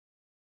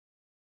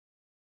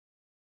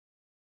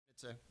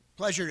It's a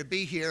pleasure to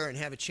be here and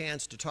have a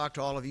chance to talk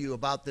to all of you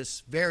about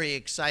this very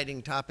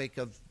exciting topic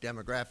of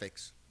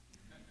demographics.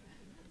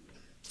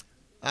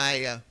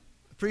 I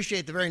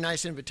appreciate the very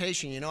nice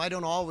invitation. You know, I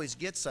don't always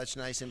get such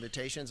nice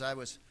invitations. I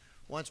was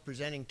once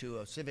presenting to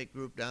a civic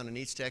group down in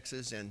East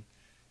Texas, and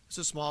it's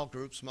a small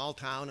group, small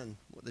town, and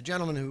the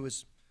gentleman who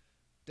was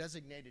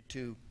designated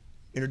to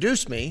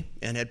introduce me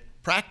and had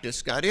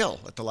practiced got ill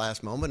at the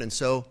last moment, and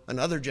so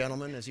another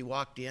gentleman, as he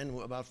walked in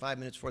about 5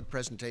 minutes before the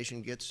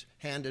presentation, gets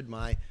handed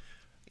my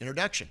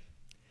introduction.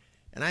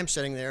 And I'm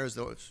sitting there, as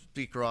the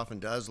speaker often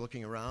does,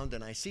 looking around,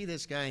 and I see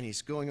this guy, and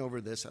he's going over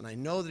this, and I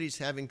know that he's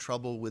having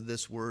trouble with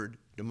this word,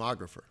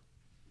 demographer.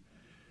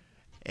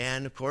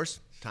 And, of course,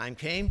 time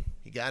came,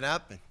 he got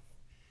up, and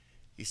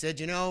he said,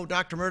 you know,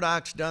 Dr.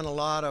 Murdock's done a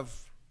lot of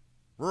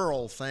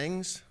rural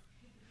things.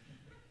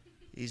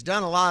 He's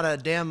done a lot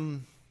of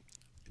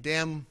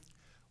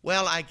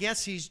well, I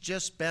guess he's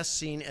just best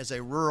seen as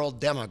a rural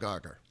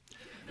demagoguer.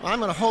 Well, I'm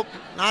going to hope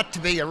not to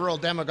be a rural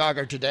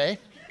demagoguer today.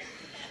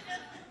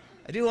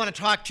 I do want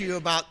to talk to you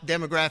about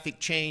demographic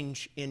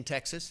change in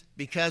Texas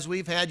because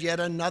we've had yet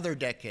another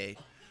decade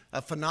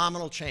of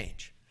phenomenal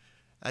change.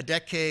 A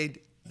decade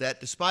that,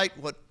 despite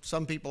what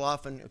some people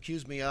often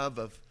accuse me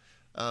of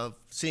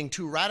seeing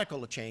too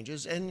radical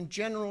changes, and in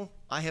general,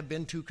 I have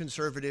been too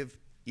conservative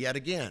yet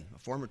again. A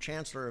former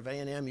chancellor of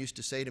A&M used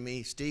to say to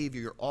me, Steve,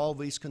 you're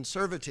always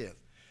conservative,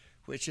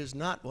 which is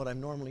not what I'm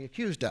normally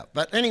accused of.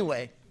 But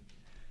anyway,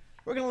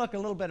 we're going to look a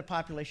little bit at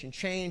population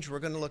change. We're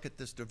going to look at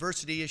this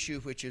diversity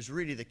issue, which is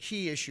really the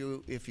key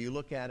issue if you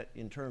look at it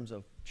in terms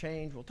of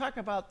change. We'll talk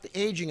about the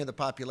aging of the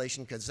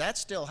population because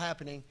that's still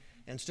happening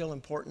and still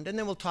important. And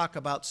then we'll talk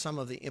about some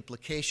of the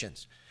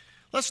implications.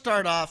 Let's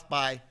start off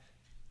by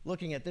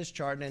looking at this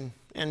chart. And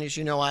as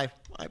you know, I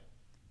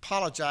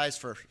apologize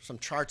for some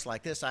charts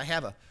like this. I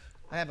have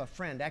a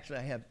friend. Actually,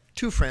 I have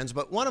two friends.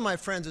 But one of my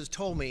friends has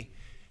told me,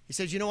 he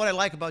says, you know what I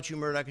like about you,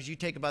 Murdock, is you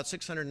take about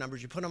 600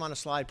 numbers, you put them on a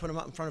slide, put them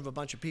up in front of a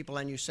bunch of people,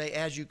 and you say,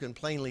 as you can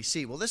plainly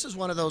see. Well, this is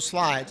one of those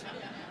slides.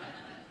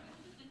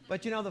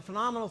 But, you know, the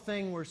phenomenal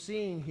thing we're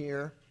seeing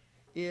here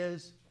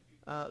is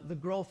the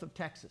growth of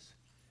Texas.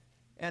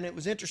 And it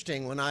was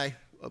interesting when I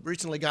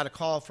recently got a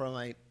call from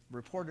a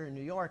reporter in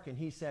New York, and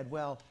he said,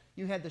 well,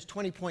 you had this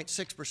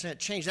 20.6%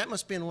 change. That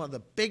must have been one of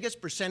the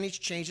biggest percentage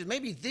changes,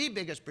 maybe the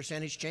biggest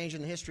percentage change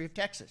in the history of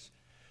Texas.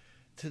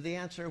 To the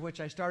answer, which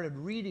I started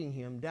reading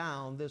him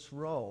down this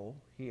row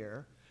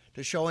here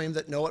to show him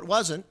that no, it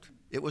wasn't.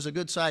 It was a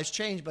good-sized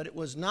change, but it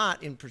was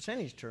not in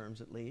percentage terms,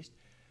 at least.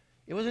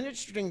 It was an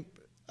interesting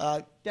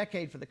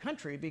decade for the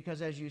country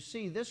because, as you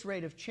see, this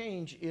rate of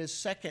change is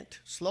second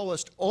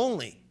slowest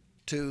only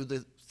to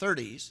the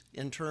 30s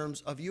in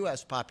terms of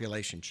U.S.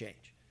 population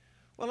change.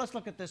 Well, let's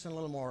look at this in a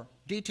little more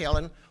detail.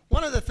 And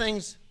one of the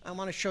things I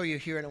want to show you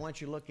here and I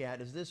want you to look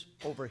at is this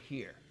over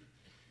here.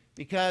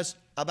 Because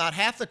about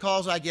half the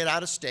calls I get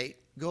out of state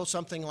go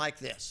something like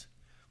this.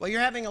 Well, you're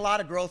having a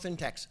lot of growth in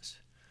Texas.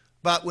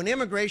 But when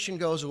immigration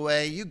goes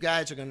away, you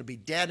guys are going to be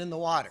dead in the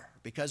water.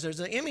 Because there's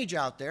an image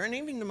out there, and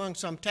even among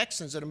some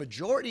Texans, that a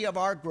majority of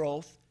our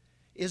growth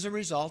is a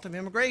result of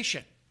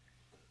immigration.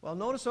 Well,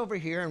 notice over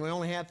here, and we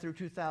only have through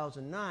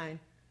 2009,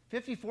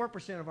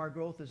 54% of our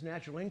growth is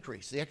natural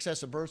increase, the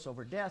excess of births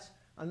over deaths.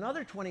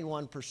 Another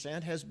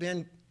 21% has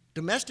been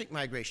domestic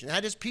migration.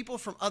 That is people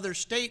from other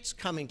states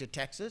coming to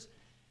Texas.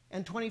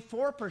 And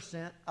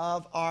 24%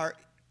 of our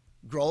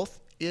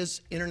growth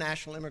is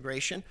international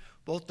immigration,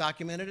 both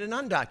documented and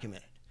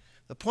undocumented.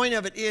 The point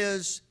of it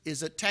is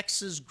that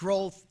Texas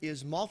growth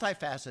is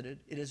multifaceted.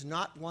 It is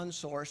not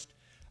one-sourced,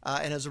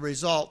 and as a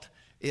result,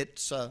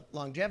 its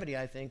longevity,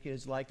 I think,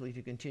 is likely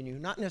to continue,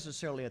 not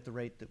necessarily at the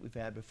rate that we've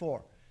had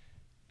before.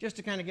 Just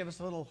to kind of give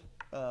us a little,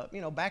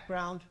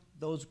 background,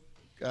 those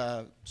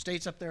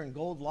states up there in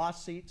gold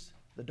lost seats,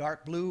 the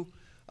dark blue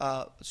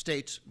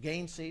states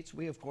gain seats.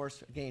 We, of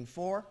course, gained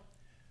 4.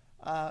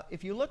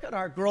 If you look at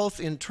our growth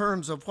in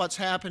terms of what's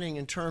happening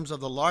in terms of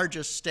the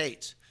largest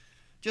states,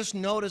 just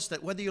notice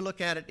that whether you look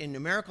at it in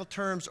numerical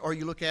terms or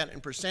you look at it in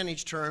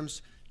percentage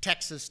terms,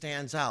 Texas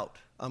stands out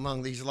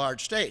among these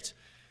large states.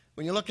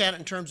 When you look at it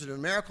in terms of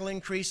numerical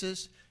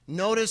increases,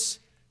 notice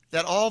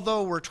that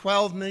although we're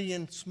 12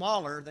 million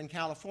smaller than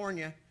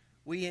California,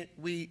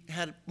 we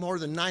had more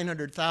than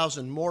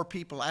 900,000 more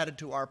people added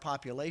to our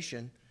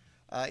population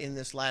in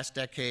this last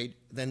decade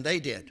than they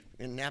did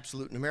in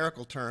absolute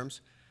numerical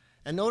terms.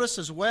 And notice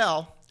as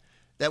well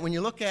that when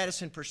you look at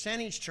us in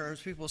percentage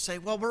terms, people say,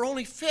 well, we're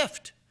only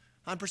 5th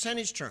on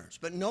percentage terms.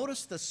 But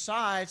notice the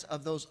size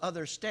of those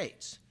other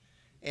states.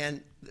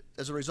 And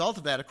as a result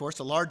of that, of course,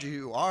 the larger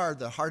you are,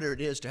 the harder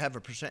it is to have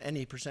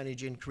any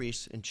percentage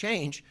increase in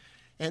change.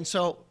 And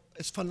so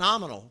it's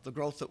phenomenal, the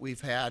growth that we've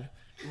had,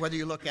 whether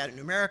you look at it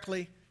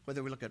numerically,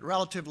 whether we look at it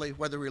relatively,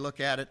 whether we look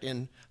at it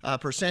in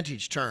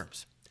percentage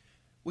terms.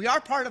 We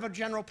are part of a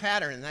general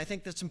pattern, and I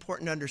think that's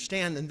important to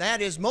understand, and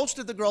that is most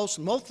of the growth,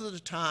 most of the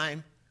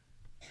time,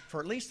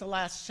 for at least the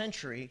last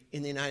century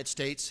in the United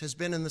States, has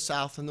been in the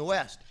South and the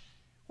West.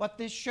 what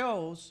this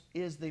shows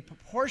is the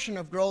proportion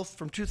of growth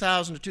from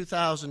 2000 to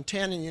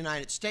 2010 in the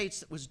United States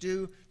that was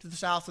due to the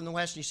South and the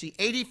West. And you see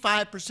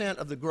 85%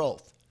 of the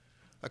growth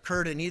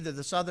occurred in either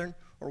the southern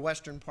or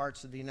western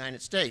parts of the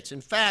United States.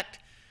 In fact,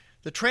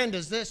 the trend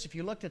is this. If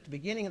you looked at the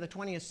beginning of the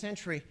 20th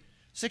century,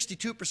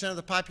 62% of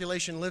the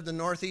population lived in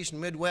the Northeast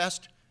and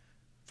Midwest,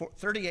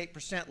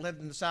 38% lived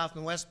in the South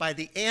and West. By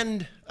the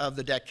end of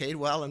the decade,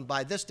 well, and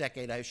by this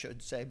decade, I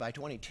should say, by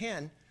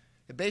 2010,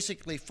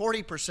 basically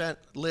 40%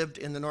 lived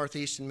in the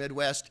Northeast and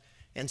Midwest,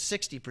 and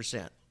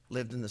 60%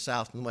 lived in the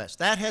South and West.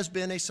 That has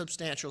been a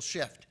substantial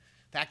shift.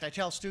 In fact, I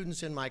tell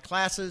students in my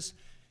classes,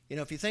 you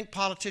know, if you think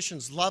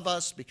politicians love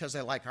us because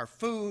they like our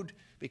food,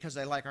 because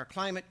they like our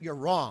climate, you're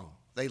wrong.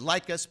 They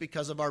like us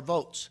because of our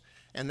votes.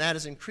 And that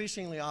is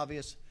increasingly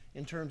obvious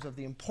in terms of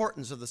the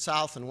importance of the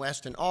South and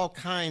West and all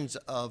kinds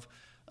of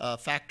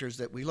factors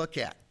that we look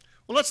at.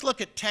 Well, let's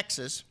look at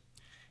Texas.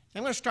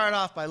 I'm going to start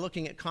off by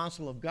looking at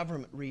Council of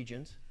Government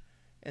regions.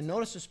 And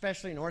notice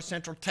especially north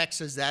central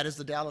Texas, that is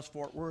the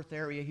Dallas-Fort Worth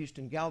area,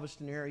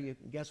 Houston-Galveston area. You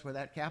can guess where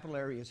that capital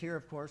area is here,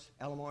 of course.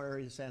 Alamo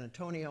area is San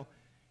Antonio.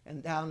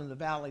 And down in the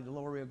valley, the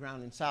lower Rio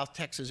Grande and South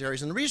Texas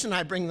areas. And the reason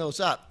I bring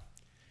those up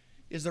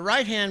is the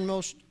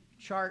right-hand-most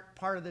chart,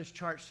 part of this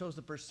chart shows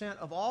the percent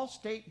of all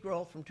state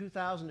growth from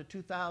 2000 to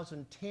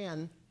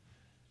 2010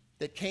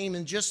 that came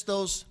in just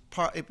those,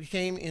 it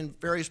came in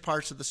various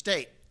parts of the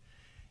state.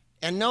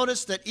 And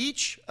notice that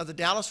each of the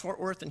Dallas, Fort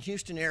Worth, and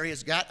Houston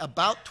areas got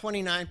about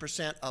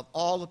 29% of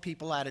all the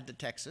people added to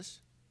Texas,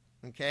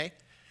 okay?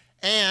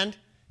 And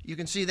you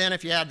can see then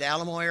if you add the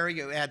Alamo area,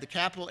 you add the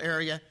capital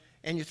area,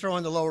 and you throw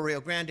in the lower Rio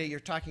Grande,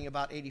 you're talking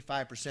about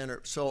 85%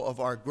 or so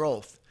of our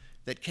growth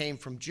that came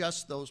from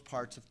just those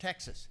parts of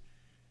Texas.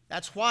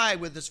 That's why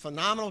with this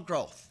phenomenal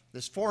growth,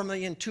 this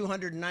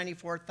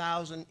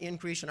 4,294,000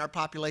 increase in our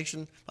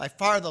population, by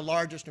far the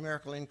largest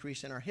numerical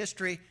increase in our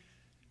history,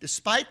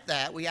 despite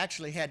that, we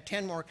actually had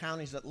 10 more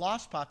counties that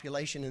lost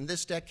population in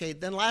this decade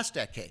than last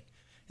decade.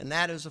 And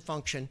that is a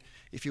function,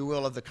 if you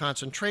will, of the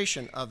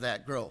concentration of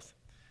that growth.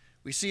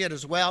 We see it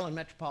as well in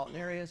metropolitan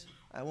areas.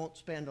 I won't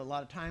spend a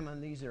lot of time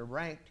on these. They're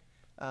ranked.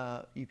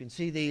 You can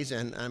see these,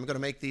 and I'm going to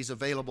make these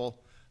available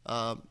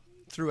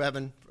through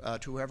Evan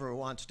to whoever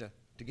wants to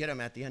get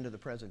them at the end of the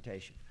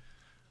presentation.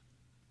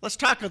 Let's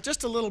talk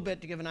just a little bit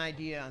to give an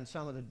idea on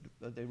some of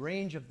the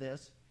range of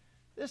this.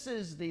 This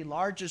is the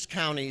largest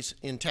counties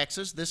in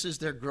Texas. This is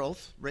their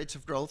growth, rates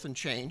of growth and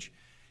change.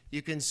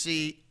 You can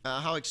see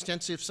how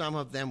extensive some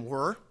of them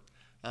were.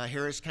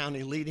 Harris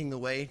County leading the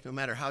way, no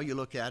matter how you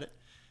look at it.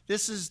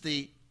 This is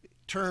the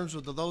terms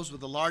with those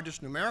with the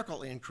largest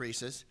numerical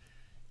increases.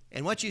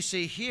 And what you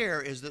see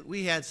here is that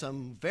we had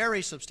some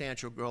very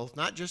substantial growth,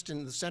 not just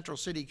in the central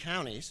city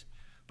counties,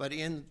 but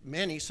in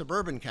many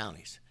suburban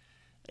counties.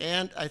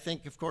 And I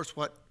think, of course,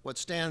 what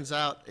stands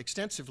out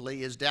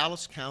extensively is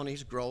Dallas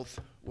County's growth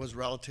was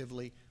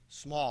relatively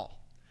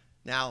small.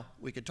 Now,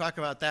 we could talk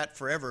about that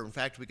forever. In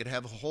fact, we could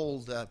have a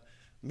whole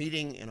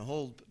meeting and a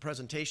whole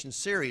presentation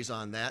series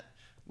on that.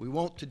 We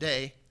won't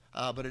today,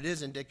 but it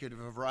is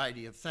indicative of a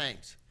variety of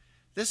things.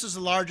 This is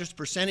the largest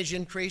percentage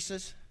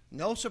increases.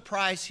 No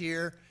surprise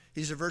here.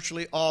 These are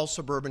virtually all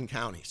suburban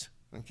counties,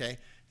 okay?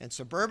 And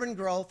suburban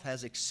growth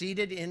has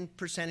exceeded in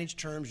percentage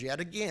terms yet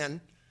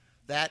again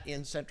that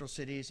in central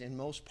cities in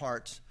most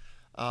parts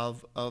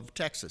of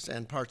Texas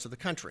and parts of the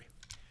country.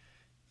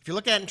 If you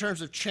look at it in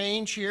terms of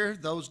change here,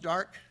 those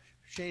dark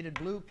shaded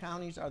blue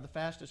counties are the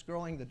fastest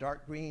growing. The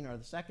dark green are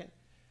the second.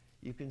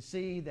 You can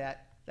see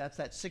that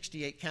that's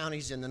 68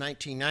 counties in the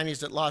 1990s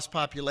that lost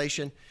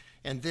population,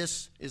 and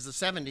this is the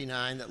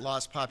 79 that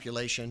lost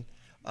population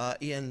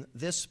in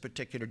this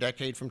particular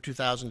decade from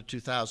 2000 to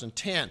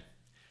 2010.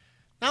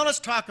 Now let's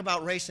talk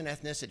about race and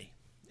ethnicity.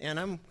 And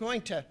I'm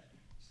going to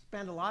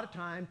spend a lot of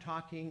time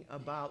talking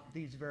about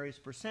these various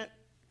percent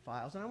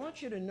files. And I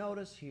want you to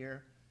notice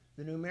here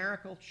the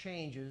numerical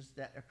changes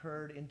that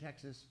occurred in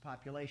Texas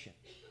population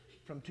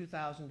from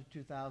 2000 to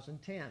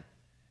 2010.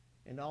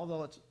 And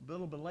although it's a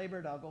little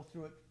belabored, I'll go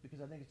through it because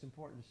I think it's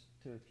important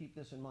to keep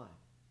this in mind.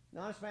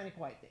 Non-Hispanic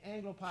white, the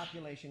Anglo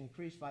population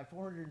increased by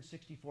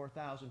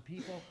 464,000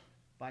 people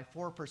by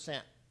 4%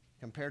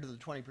 compared to the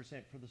 20%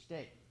 for the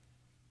state.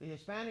 The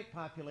Hispanic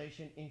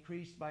population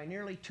increased by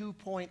nearly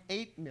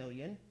 2.8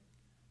 million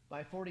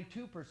by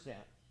 42%.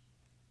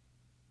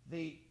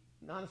 The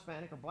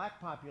non-Hispanic or black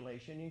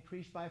population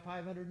increased by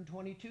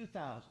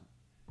 522,000.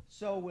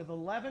 So with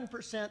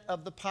 11%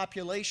 of the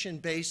population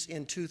base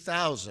in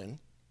 2000,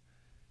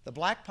 the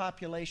black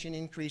population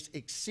increase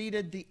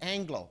exceeded the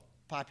Anglo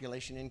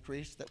population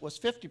increase that was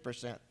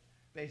 50%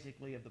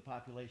 basically of the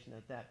population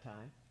at that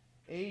time.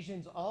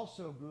 Asians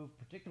also grew,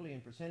 particularly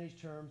in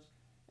percentage terms.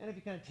 And if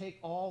you kind of take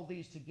all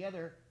these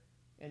together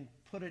and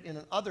put it in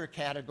an other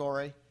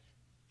category,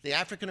 the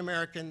African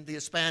American, the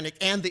Hispanic,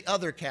 and the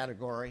other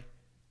category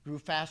grew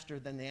faster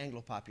than the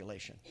Anglo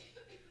population.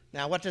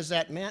 Now, what does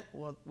that mean?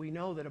 Well, we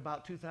know that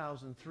about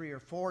 2003 or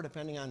 4,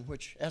 depending on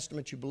which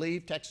estimate you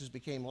believe, Texas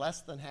became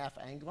less than half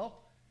Anglo.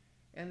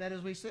 And that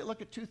as we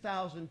look at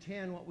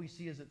 2010, what we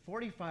see is that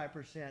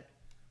 45%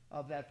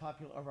 of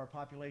our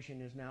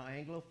population is now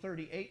Anglo,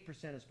 38%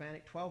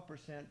 Hispanic,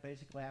 12%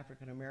 basically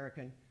African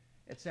American,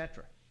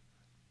 etc.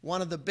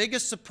 One of the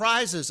biggest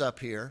surprises up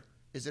here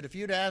is that if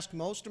you'd ask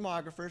most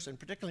demographers, and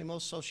particularly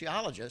most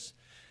sociologists,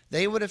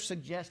 they would have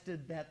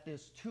suggested that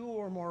this 2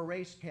 or more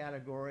race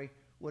category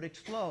would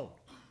explode.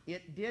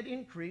 It did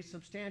increase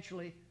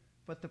substantially,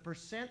 but the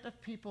percent of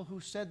people who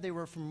said they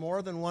were from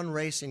more than one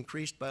race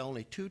increased by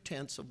only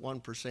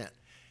 0.2%.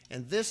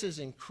 And this is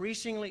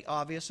increasingly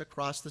obvious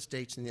across the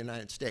states in the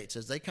United States.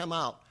 As they come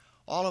out,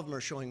 all of them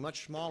are showing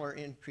much smaller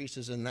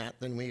increases in that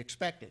than we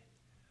expected.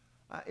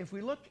 If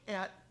we look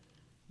at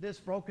this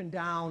broken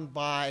down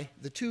by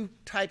the 2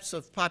 types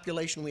of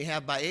population we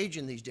have by age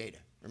in these data.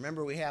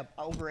 Remember, we have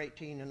over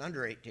 18 and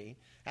under 18.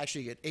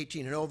 Actually, you get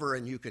 18 and over,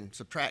 and you can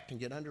subtract and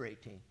get under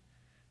 18.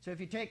 So if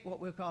you take what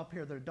we'll call up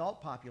here the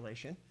adult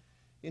population,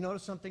 you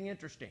notice something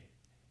interesting.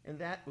 And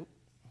that, let's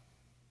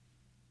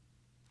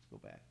go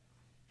back.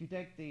 If you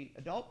take the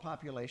adult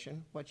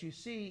population, what you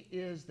see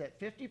is that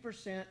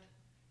 50%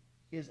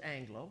 is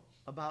Anglo,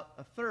 about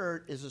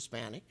 1/3 is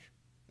Hispanic,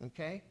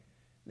 okay?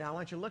 Now, I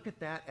want you to look at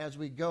that as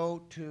we go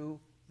to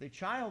the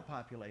child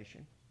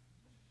population,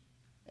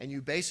 and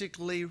you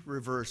basically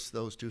reverse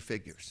those 2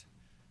 figures.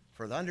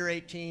 For the under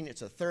 18,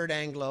 it's 1/3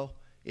 Anglo,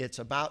 it's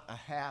about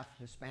 1/2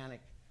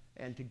 Hispanic,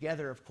 and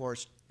together, of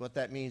course, what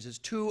that means is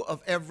 2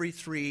 of every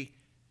 3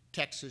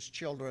 Texas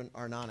children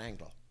are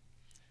non-Anglo.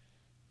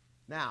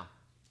 Now,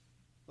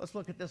 let's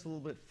look at this a little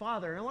bit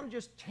farther, and I want to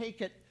just take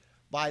it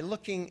by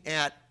looking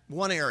at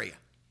one area,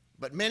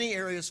 but many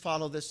areas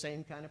follow this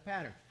same kind of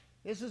pattern.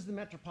 This is the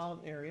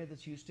metropolitan area,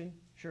 that's Houston,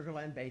 Sugar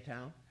Land,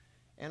 Baytown.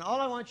 And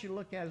all I want you to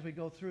look at as we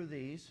go through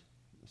these,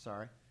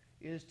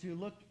 is to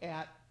look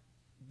at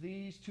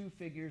these 2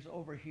 figures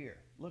over here.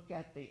 Look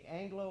at the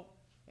Anglo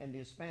and the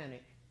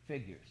Hispanic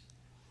figures.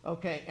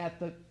 Okay, at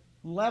the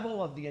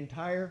level of the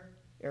entire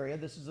area,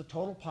 this is the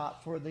total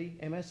pop for the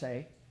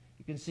MSA.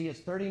 You can see it's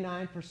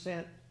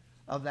 39%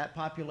 of that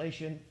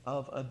population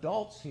of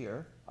adults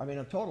here,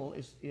 of total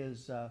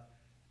is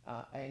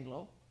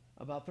Anglo.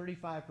 About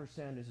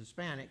 35% is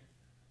Hispanic.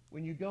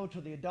 When you go to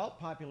the adult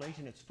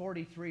population, it's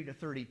 43 to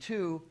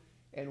 32.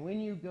 And when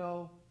you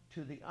go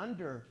to the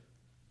under,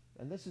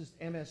 and this is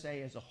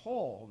MSA as a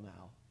whole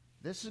now,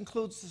 this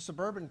includes the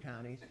suburban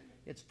counties,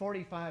 it's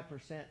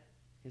 45%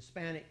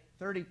 Hispanic,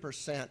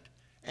 30%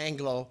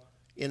 Anglo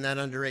in that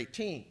under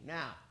 18.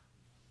 Now,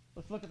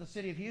 let's look at the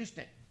city of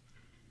Houston.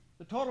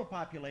 The total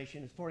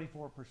population is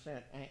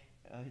 44%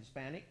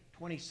 Hispanic,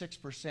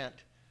 26%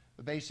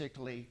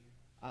 basically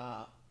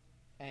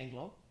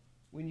Anglo.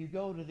 When you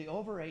go to the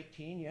over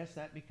 18, yes,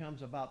 that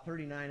becomes about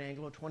 39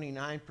 Anglo,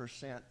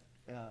 29%,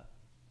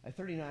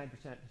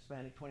 39%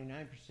 Hispanic,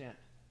 29%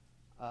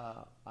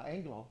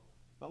 Anglo.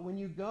 But when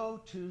you go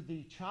to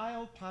the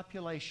child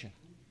population,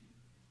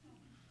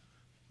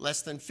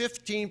 less than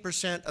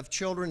 15% of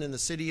children in the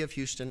city of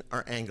Houston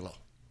are Anglo.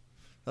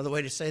 Another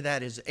way to say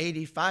that is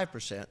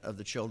 85% of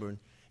the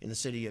children in the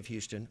city of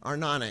Houston are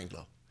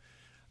non-Anglo.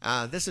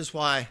 This is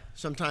why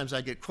sometimes I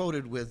get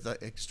quoted with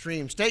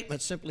extreme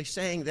statements simply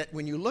saying that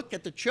when you look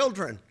at the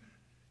children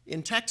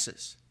in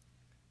Texas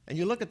and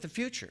you look at the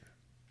future,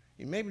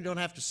 you maybe don't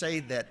have to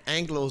say that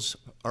Anglos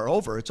are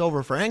over, it's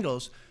over for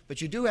Anglos, but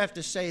you do have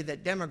to say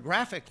that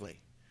demographically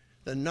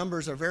the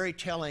numbers are very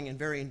telling and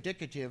very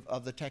indicative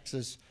of the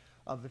Texas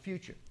of the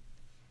future.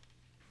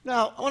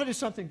 Now, I want to do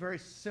something very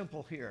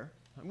simple here.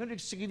 I'm going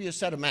to give you a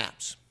set of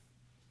maps.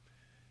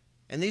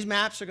 And these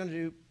maps are going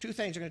to do 2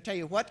 things. They're going to tell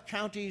you what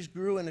counties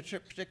grew in a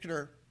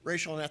particular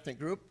racial and ethnic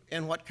group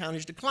and what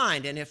counties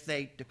declined. And if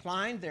they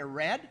declined, they're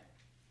red.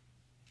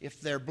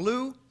 If they're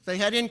blue, they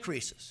had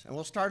increases. And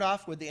we'll start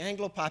off with the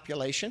Anglo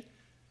population.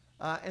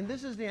 And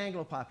this is the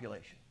Anglo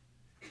population.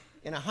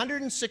 In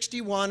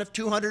 161 of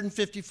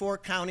 254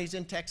 counties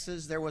in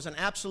Texas, there was an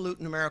absolute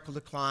numerical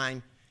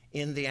decline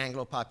in the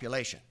Anglo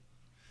population.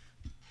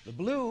 The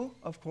blue,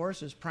 of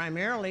course, is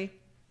primarily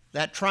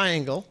that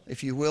triangle,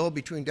 if you will,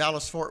 between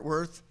Dallas-Fort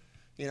Worth,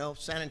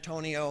 San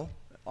Antonio,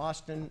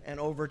 Austin, and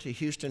over to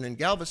Houston and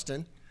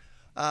Galveston,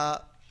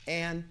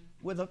 and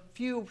with a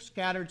few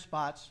scattered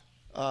spots,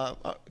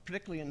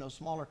 particularly in those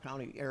smaller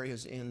county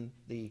areas in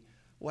the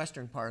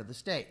western part of the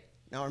state.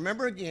 Now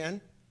remember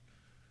again,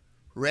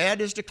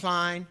 red is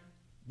decline,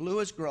 blue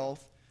is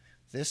growth.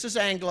 This is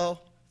Anglo,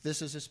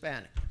 this is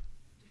Hispanic.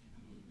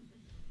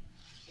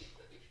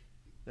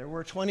 There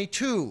were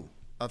 22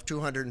 of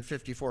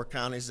 254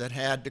 counties that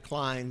had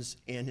declines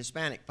in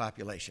Hispanic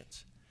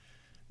populations.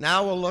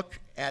 Now we'll look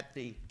at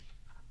the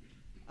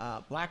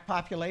black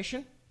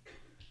population.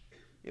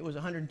 It was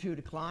 102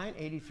 decline,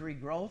 83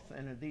 growth,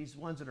 and these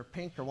ones that are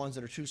pink are ones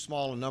that are too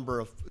small a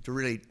number to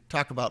really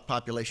talk about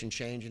population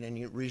change in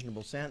any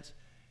reasonable sense.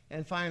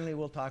 And finally,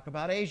 we'll talk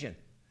about Asian.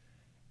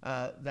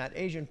 That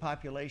Asian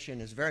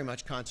population is very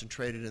much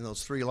concentrated in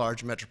those 3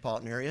 large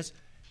metropolitan areas.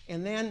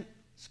 And then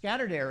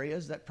scattered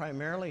areas that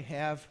primarily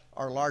have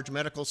our large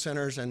medical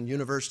centers and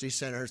university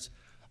centers,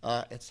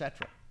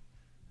 etc.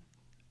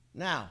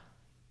 Now,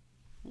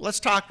 let's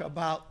talk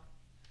about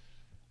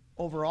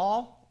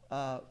overall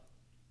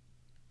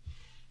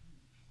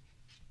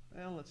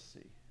well, let's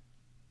see.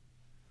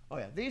 Oh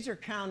yeah, these are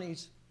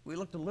counties. We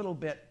looked a little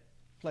bit,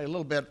 play a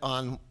little bit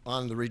on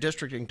the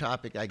redistricting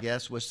topic, I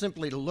guess, was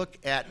simply to look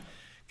at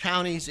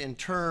counties in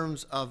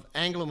terms of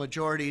Anglo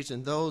majorities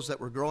and those that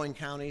were growing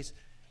counties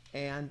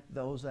and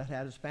those that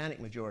had Hispanic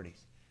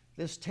majorities.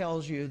 This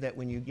tells you that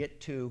when you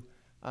get to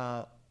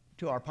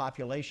our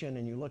population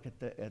and you look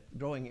at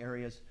growing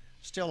areas,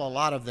 still a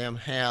lot of them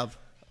have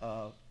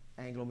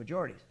Anglo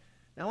majorities.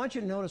 Now I want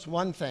you to notice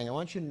one thing. I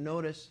want you to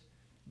notice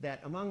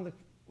that among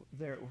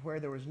where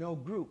there was no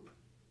group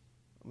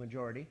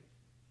majority,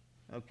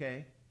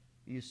 okay,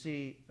 you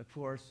see, of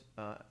course,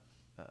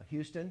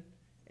 Houston,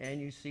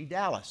 and you see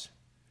Dallas.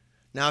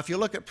 Now, if you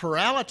look at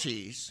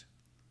pluralities,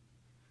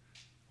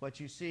 what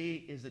you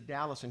see is that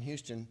Dallas and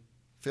Houston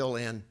fill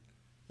in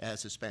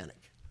as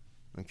Hispanic,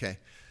 okay?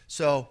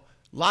 So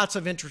lots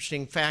of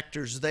interesting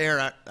factors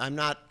there. I'm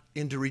not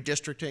into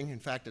redistricting. In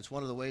fact, it's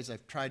one of the ways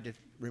I've tried to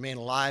remain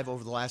alive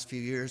over the last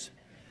few years,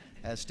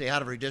 stay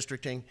out of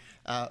redistricting.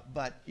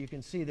 But you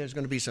can see there's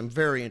going to be some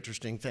very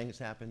interesting things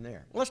happen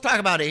there. Well, let's talk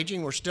about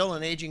aging. We're still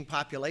an aging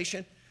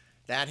population.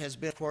 That has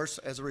been, of course,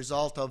 as a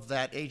result of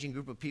that aging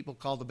group of people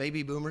called the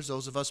baby boomers,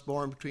 those of us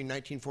born between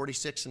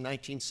 1946 and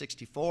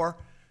 1964.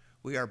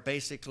 We are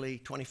basically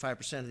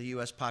 25% of the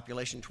U.S.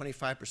 population,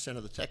 25%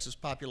 of the Texas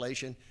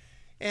population.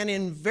 And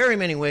in very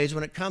many ways,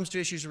 when it comes to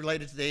issues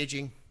related to the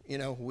aging, you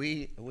know,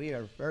 we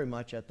are very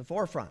much at the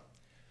forefront.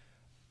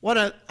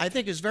 What I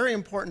think is very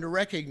important to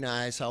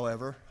recognize,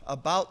 however,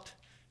 about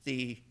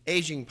the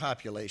aging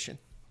population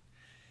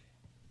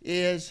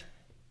is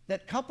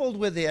that coupled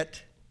with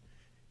it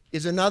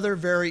is another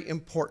very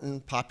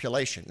important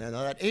population. And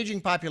that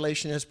aging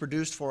population has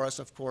produced for us,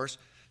 of course,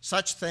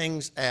 such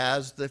things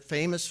as the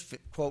famous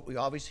quote we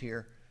always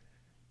hear,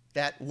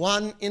 that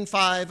 1 in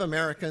 5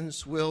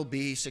 Americans will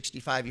be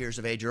 65 years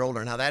of age or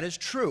older. Now that is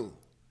true.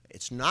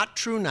 It's not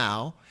true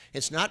now.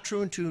 It's not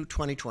true until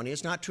 2020.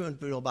 It's not true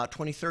until about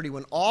 2030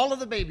 when all of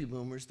the baby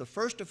boomers, the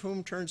first of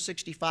whom turned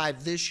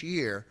 65 this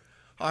year,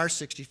 are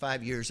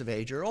 65 years of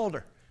age or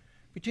older.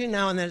 Between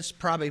now and then, it's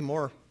probably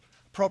more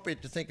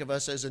appropriate to think of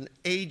us as an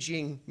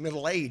aging,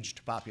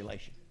 middle-aged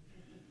population.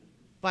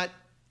 But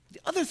the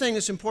other thing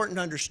that's important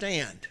to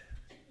understand,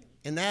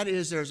 and that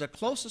is there's a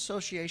close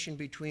association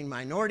between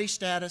minority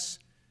status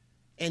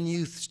and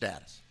youth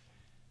status.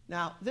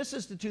 Now, this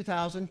is the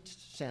 2000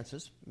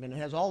 census. I mean, it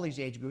has all these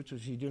age groups,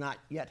 which you do not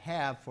yet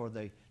have for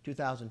the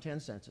 2010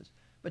 census.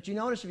 But you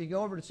notice if you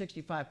go over to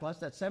 65 plus,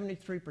 that's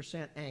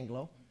 73%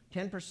 Anglo,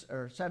 10%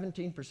 or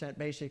 17%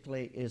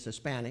 basically is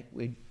Hispanic.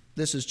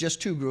 This is just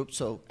 2 groups,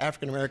 so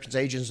African Americans,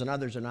 Asians, and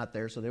others are not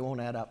there, so they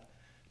won't add up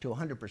to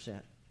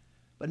 100%.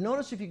 But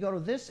notice if you go to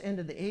this end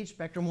of the age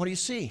spectrum, what do you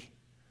see?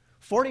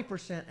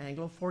 40%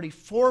 Anglo,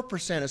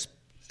 44% is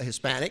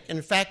Hispanic. And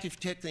in fact, if you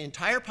take the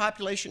entire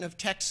population of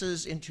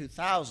Texas in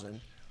 2000,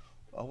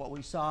 what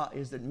we saw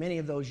is that many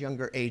of those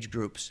younger age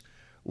groups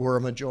were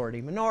a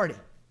majority minority.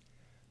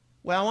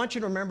 Well, I want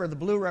you to remember the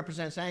blue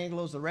represents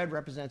Anglos, the red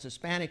represents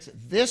Hispanics.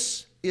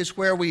 This is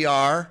where we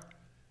are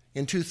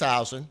in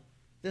 2000.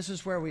 This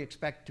is where we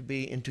expect to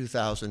be in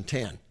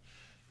 2010.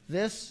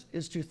 This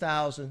is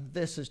 2000,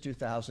 this is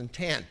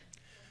 2010.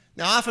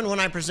 Now, often when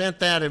I present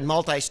that in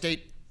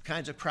multi-state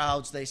kinds of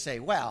crowds, they say,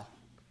 well,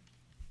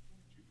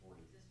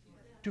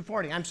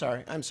 240, I'm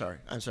sorry.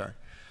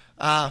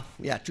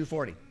 Yeah,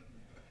 240.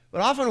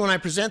 But often when I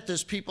present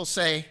this, people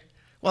say,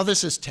 well,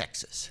 this is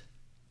Texas.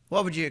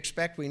 What would you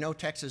expect? We know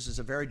Texas is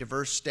a very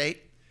diverse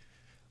state.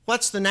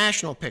 What's the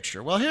national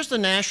picture? Well, here's the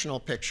national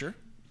picture.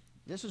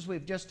 This is,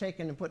 we've just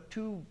taken and put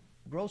 2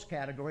 gross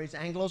categories,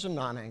 Anglos and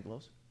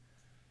non-Anglos.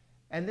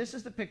 And this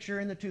is the picture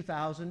in the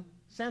 2000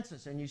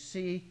 census. And you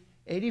see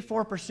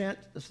 84%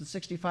 of the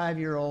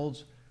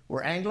 65-year-olds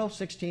were Anglo,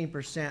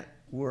 16%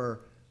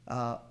 were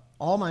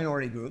all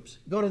minority groups.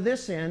 Go to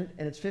this end,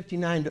 and it's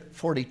 59 to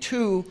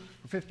 42,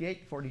 or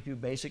 58 to 42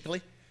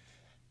 basically.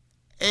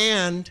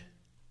 And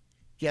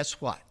guess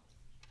what?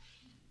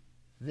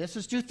 This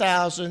is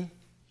 2000,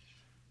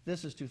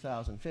 this is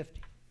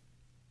 2050.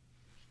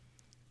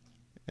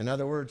 In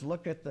other words,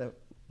 look at the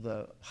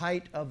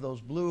height of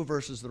those blue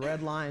versus the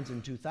red lines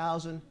in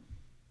 2000,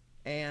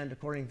 and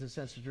according to the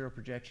Census Bureau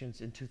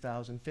projections in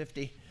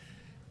 2050.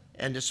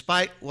 And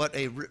despite what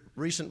a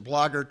recent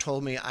blogger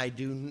told me, I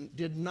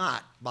did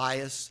not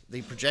bias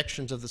the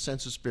projections of the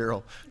Census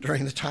Bureau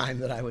during the time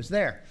that I was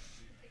there.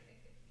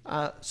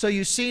 So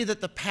you see that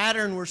the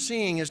pattern we're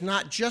seeing is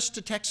not just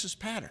a Texas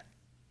pattern.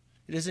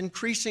 It is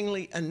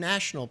increasingly a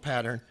national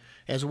pattern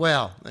as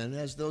well. And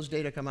as those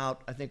data come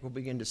out, I think we'll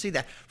begin to see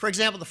that. For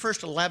example, the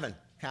first 11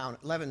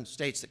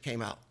 states that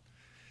came out.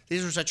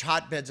 These were such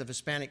hotbeds of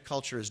Hispanic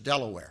culture as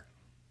Delaware.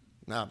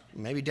 Now,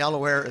 maybe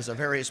Delaware is a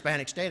very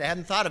Hispanic state. I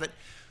hadn't thought of it.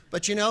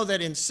 But you know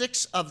that in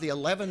 6 of the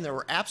 11, there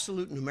were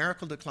absolute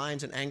numerical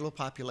declines in Anglo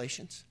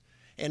populations.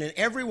 And in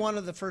every one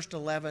of the first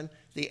 11,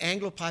 the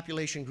Anglo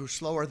population grew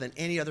slower than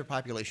any other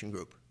population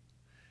group.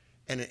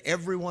 And in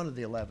every one of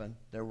the 11,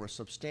 there were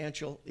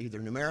substantial, either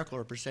numerical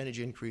or percentage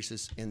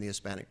increases in the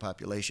Hispanic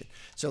population.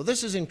 So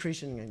this is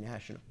increasingly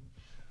national.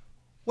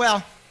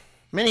 Well,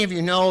 Many of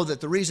you know that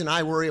the reason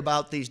I worry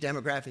about these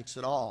demographics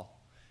at all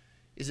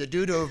is that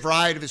due to a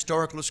variety of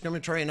historical,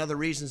 discriminatory, and other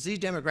reasons, these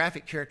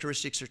demographic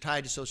characteristics are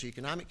tied to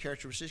socioeconomic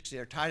characteristics. They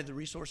are tied to the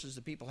resources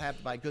that people have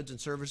to buy goods and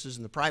services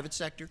in the private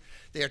sector.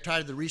 They are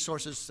tied to the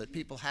resources that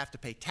people have to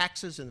pay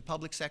taxes in the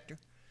public sector.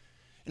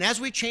 And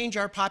as we change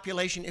our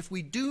population, if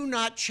we do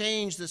not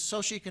change the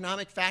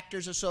socioeconomic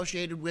factors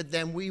associated with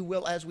them, we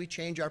will, as we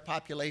change our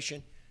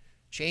population,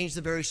 change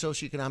the very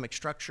socioeconomic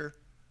structure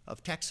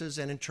of Texas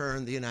and, in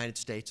turn, the United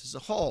States as a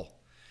whole.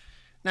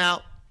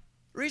 Now,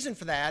 the reason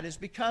for that is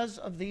because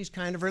of these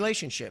kind of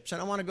relationships.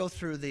 And I want to go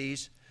through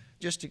these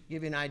just to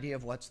give you an idea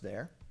of what's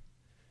there.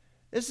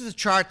 This is a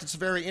chart that's a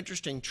very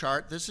interesting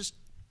chart. This is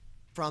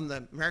from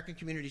the American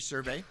Community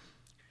Survey.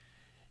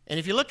 And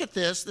if you look at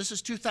this, this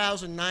is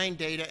 2009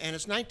 data, and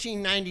it's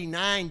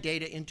 1999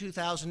 data in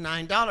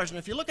 2009 dollars. And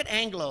if you look at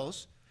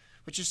Anglos,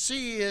 what you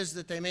see is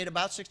that they made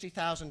about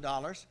 $60,000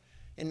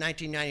 in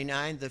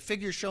 1999. The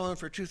figure shown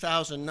for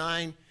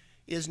 2009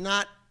 is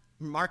not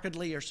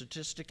markedly or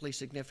statistically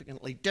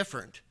significantly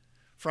different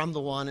from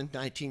the one in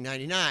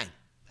 1999.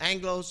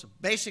 Anglos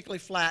basically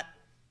flat,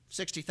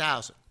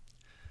 60,000.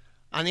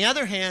 On the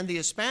other hand, the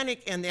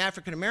Hispanic and the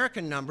African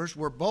American numbers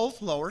were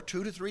both lower,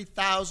 2,000 to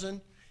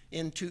 3,000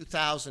 in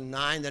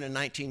 2009 than in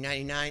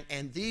 1999,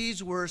 and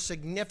these were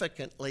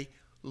significantly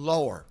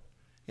lower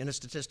in a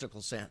statistical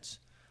sense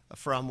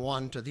from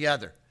one to the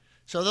other.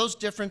 So those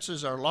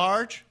differences are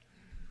large.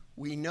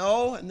 We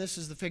know, and this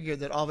is the figure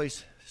that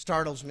always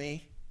startles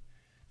me,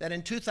 that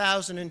in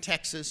 2000 in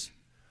Texas,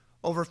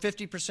 over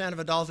 50% of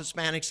adult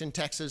Hispanics in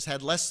Texas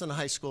had less than a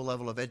high school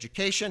level of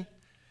education.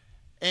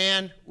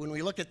 And when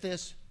we look at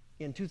this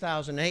in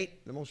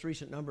 2008, the most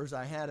recent numbers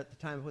I had at the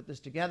time I put this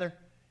together,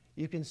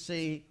 you can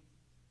see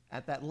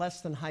at that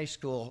less than high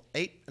school,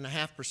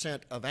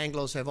 8.5% of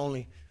Anglos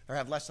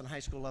have less than high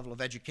school level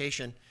of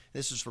education.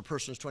 This is for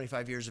persons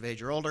 25 years of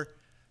age or older,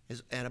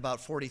 and about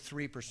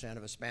 43%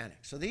 of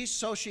Hispanics. So these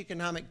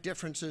socioeconomic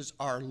differences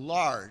are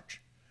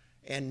large,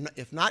 and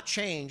if not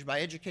changed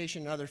by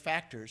education and other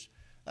factors,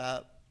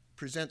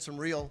 present some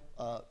real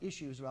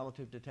issues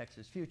relative to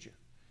Texas' future.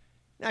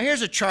 Now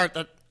here's a chart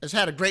that has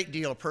had a great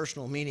deal of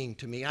personal meaning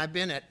to me. I've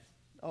been at,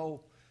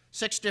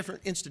 6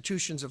 different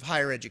institutions of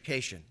higher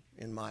education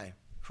in my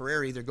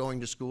career, either going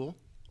to school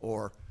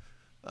or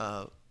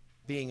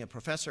being a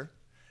professor.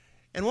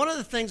 And one of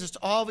the things that's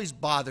always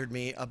bothered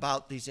me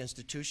about these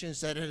institutions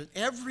is that in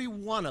every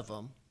one of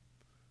them,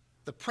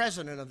 the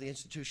president of the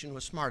institution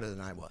was smarter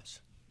than I was.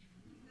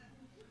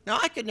 Now,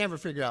 I could never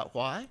figure out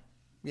why,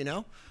 you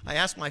know. I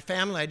asked my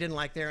family, I didn't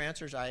like their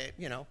answers. I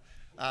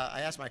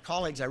asked my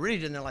colleagues, I really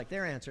didn't like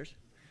their answers.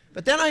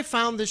 But then I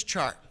found this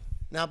chart.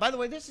 Now, by the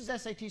way, this is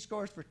SAT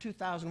scores for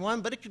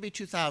 2001, but it could be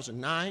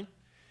 2009.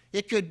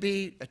 It could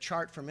be a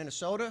chart from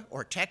Minnesota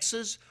or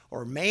Texas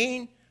or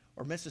Maine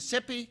or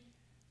Mississippi,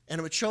 and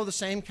it would show the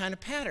same kind of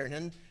pattern.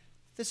 And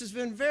this has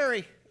been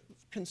very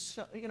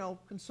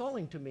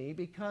consoling to me,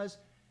 because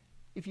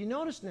if you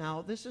notice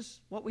now, this is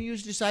what we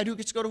use to decide who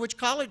gets to go to which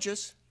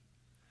colleges.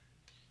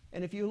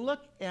 And if you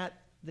look at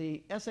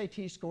the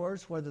SAT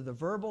scores, whether the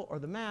verbal or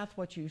the math,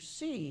 what you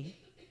see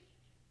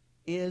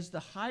is the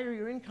higher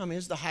your income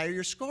is, the higher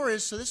your score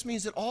is. So this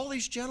means that all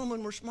these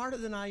gentlemen were smarter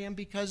than I am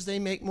because they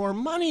make more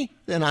money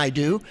than I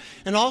do,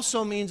 and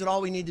also means that all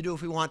we need to do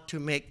if we want to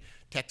make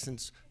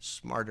Texans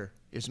smarter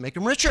is make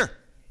them richer.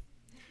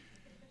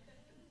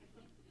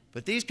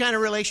 But these kind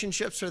of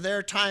relationships are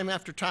there time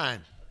after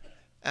time.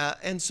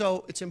 And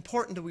so it's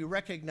important that we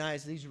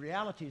recognize these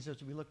realities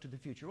as we look to the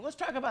future. Well, let's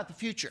talk about the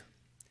future.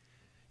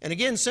 And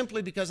again,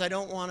 simply because I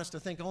don't want us to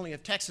think only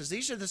of Texas,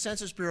 these are the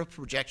Census Bureau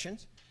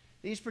projections.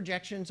 These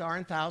projections are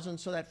in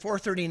thousands, so that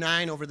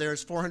 439 over there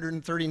is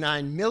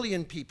 439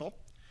 million people.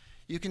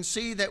 You can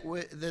see that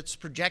that's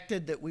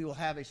projected that we will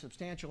have a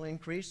substantial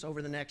increase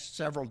over the next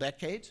several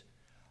decades.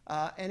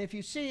 And if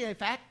you see, in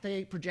fact,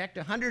 they project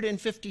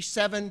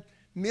 157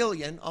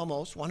 million,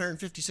 almost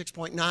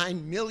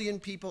 156.9 million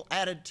people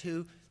added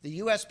to the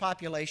U.S.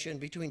 population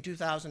between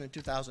 2000 and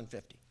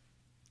 2050.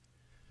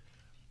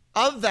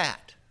 Of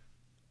that,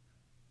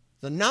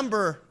 the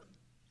number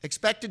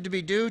expected to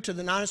be due to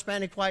the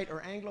non-Hispanic white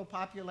or Anglo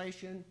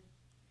population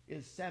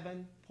is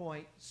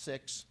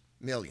 7.6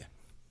 million.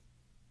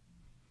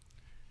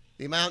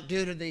 The amount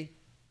due to the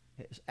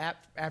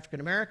African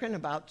American,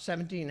 about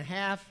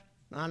 17.5,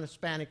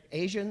 non-Hispanic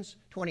Asians,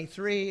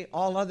 23,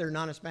 all other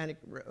non-Hispanic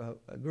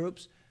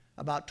groups,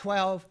 about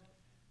 12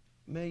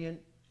 million,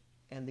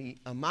 and the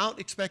amount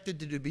expected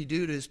to be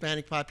due to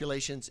Hispanic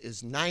populations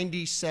is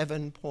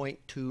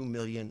 97.2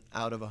 million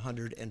out of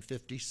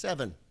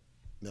 157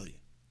 million.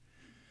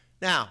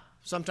 Now,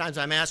 sometimes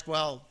I'm asked,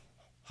 well,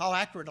 how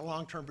accurate are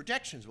long-term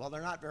projections? Well,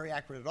 they're not very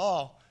accurate at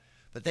all,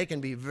 but they can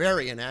be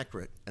very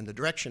inaccurate, and the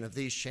direction of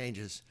these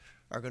changes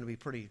are going to be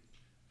pretty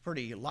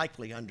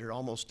likely under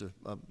almost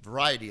a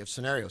variety of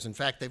scenarios. In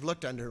fact, they've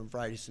looked under a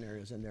variety of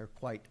scenarios, and they're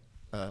quite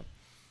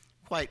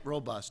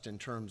robust in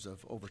terms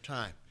of over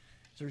time.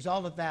 As a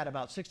result of that,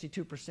 about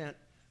 62%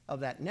 of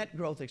that net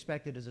growth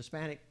expected as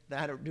Hispanic,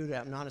 that due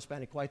to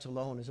non-Hispanic whites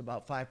alone is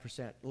about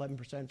 5%,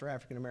 11% for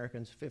African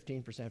Americans,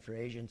 15% for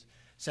Asians,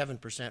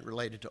 7%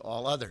 related to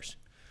all others.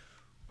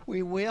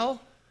 We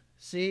will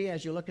see,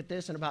 as you look at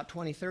this, in about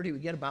 2030, we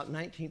get about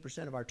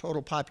 19% of our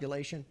total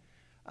population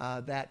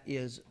that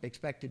is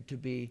expected to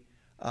be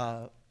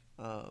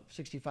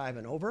 65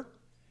 and over.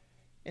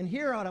 And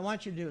here what I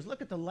want you to do is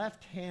look at the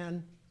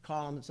left-hand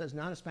column that says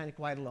non-Hispanic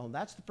white alone.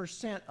 That's the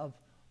percent of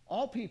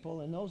all people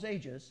in those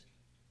ages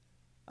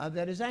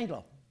that is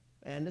Anglo.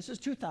 And this is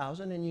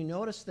 2000, and you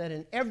notice that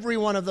in every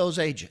one of those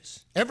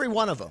ages, every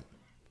one of them,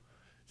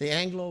 the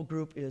Anglo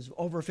group is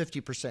over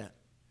 50%.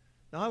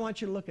 Now I want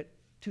you to look at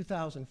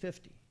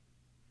 2050.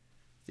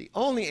 The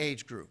only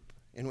age group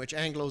in which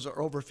Anglos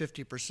are over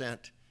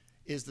 50%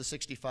 is the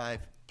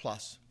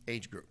 65-plus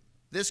age group.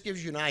 This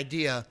gives you an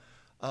idea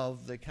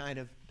of the kind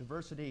of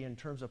diversity in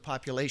terms of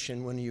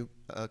population when you,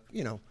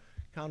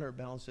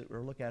 counterbalance it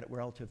or look at it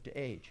relative to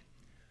age.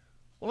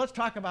 Well, let's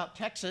talk about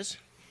Texas.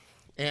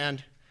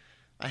 And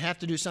I have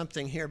to do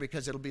something here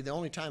because it'll be the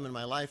only time in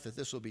my life that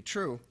this will be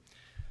true.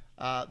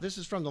 This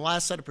is from the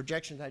last set of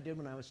projections I did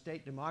when I was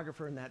state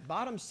demographer, and that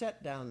bottom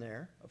set down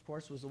there, of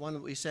course, was the one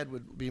that we said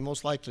would be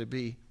most likely to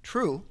be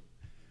true.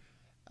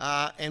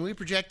 And we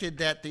projected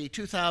that the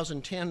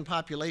 2010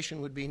 population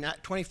would be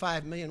not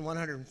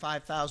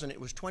 25,105,000. It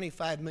was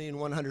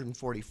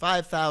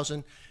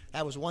 25,145,000.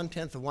 That was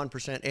 1/10 of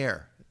 1%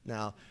 error.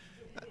 Now,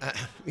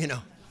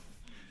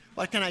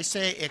 what can I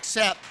say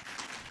except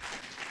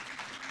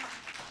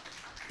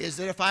is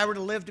that if I were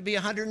to live to be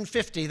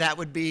 150, that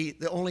would be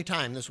the only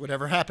time this would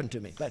ever happen to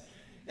me. But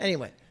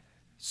anyway,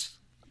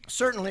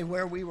 certainly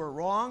where we were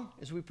wrong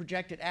is we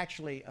projected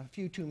actually a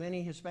few too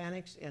many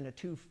Hispanics and a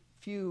too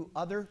few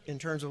other in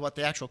terms of what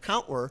the actual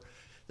count were.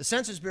 The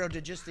Census Bureau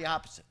did just the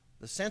opposite.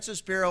 The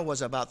Census Bureau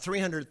was about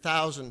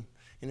 300,000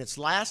 in its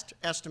last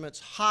estimates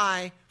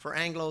high for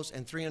Anglos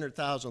and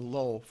 300,000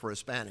 low for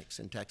Hispanics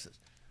in Texas.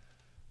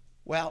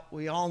 Well,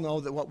 we all know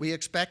that what we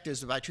expect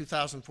is that by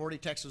 2040,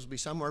 Texas will be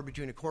somewhere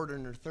between a quarter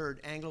and a third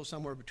Anglo,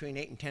 somewhere between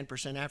 8 and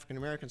 10% African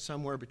American,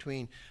 somewhere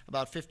between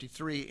about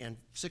 53 and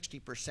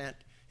 60%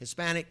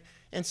 Hispanic,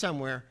 and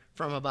somewhere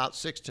from about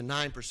 6 to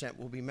 9%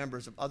 will be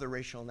members of other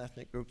racial and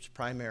ethnic groups,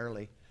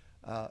 primarily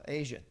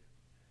Asian.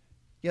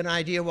 Get an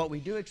idea of what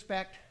we do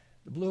expect.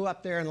 The blue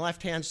up there on the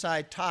left-hand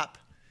side top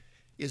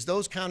is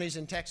those counties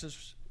in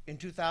Texas in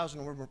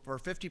 2000 where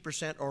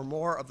 50% or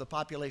more of the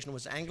population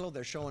was Anglo.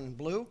 They're shown in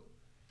blue.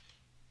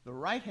 The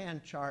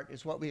right-hand chart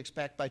is what we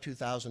expect by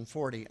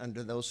 2040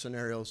 under those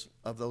scenarios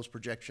of those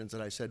projections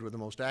that I said were the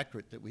most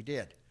accurate that we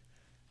did.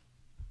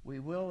 We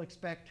will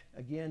expect,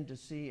 again, to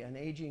see an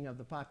aging of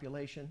the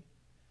population.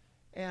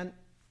 And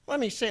let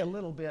me say a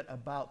little bit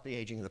about the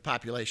aging of the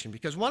population,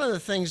 because one of the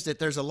things that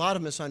there's a lot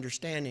of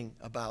misunderstanding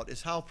about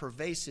is how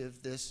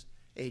pervasive this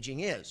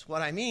aging is.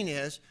 What I mean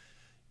is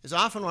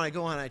often when I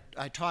go on,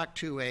 I talk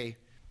to a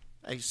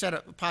set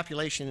of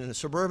population in a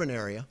suburban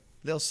area.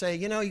 They'll say,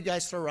 you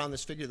guys throw around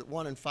this figure that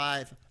 1 in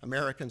 5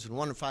 Americans and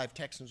 1 in 5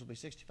 Texans will be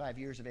 65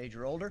 years of age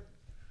or older.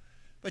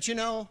 But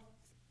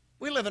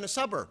we live in a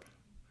suburb.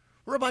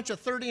 We're a bunch of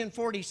 30 and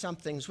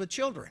 40-somethings with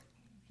children.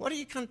 What are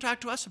you going to talk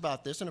to us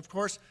about this? And of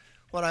course,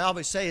 what I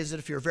always say is that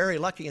if you're very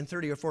lucky in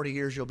 30 or 40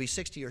 years, you'll be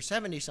 60 or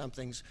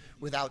 70-somethings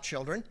without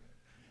children.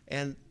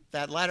 And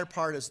that latter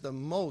part is the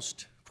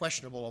most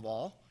questionable of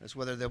all, is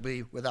whether they'll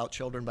be without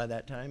children by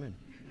that time. And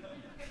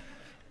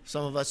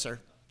some of us are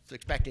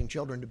expecting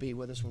children to be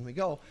with us when we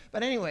go.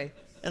 But anyway,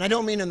 and I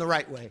don't mean in the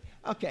right way.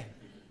 Okay.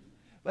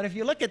 But if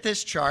you look at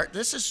this chart,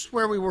 this is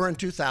where we were in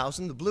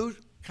 2000. The blue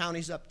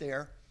counties up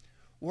there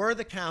were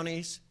the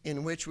counties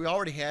in which we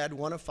already had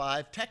 1 of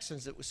 5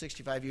 Texans that was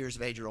 65 years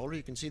of age or older.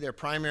 You can see they're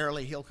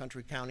primarily hill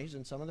country counties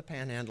and some of the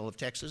panhandle of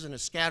Texas, and a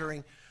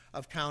scattering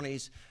of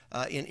counties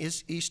in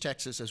East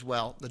Texas as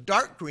well. The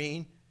dark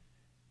green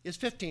is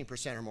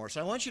 15% or more.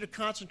 So I want you to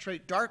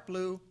concentrate dark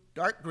blue,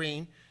 dark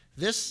green.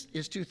 This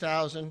is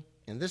 2000.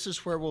 And this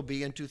is where we'll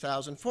be in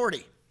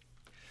 2040.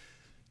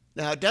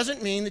 Now, it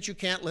doesn't mean that you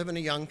can't live in a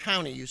young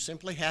county. You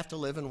simply have to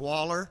live in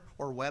Waller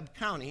or Webb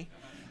County,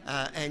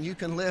 and you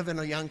can live in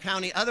a young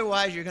county.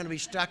 Otherwise, you're going to be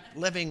stuck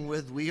living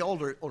with we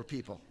older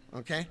people,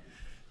 okay?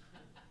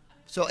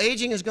 So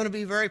aging is going to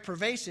be very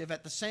pervasive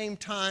at the same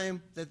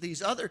time that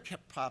these other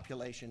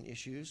population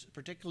issues,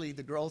 particularly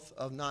the growth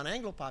of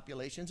non-Anglo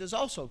populations, is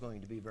also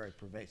going to be very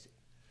pervasive.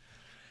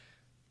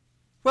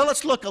 Well,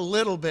 let's look a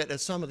little bit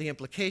at some of the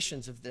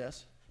implications of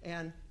this.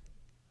 And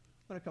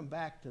I'm going to come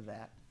back to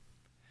that.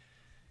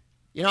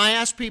 I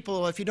ask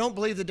people, if you don't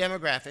believe the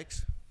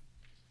demographics,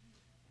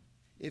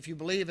 if you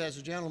believe, as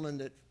a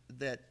gentleman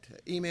that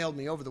emailed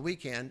me over the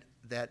weekend,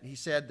 that he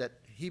said that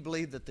he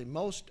believed that the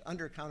most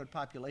undercounted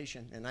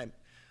population, and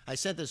I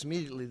sent this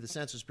immediately to the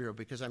Census Bureau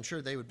because I'm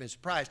sure they would be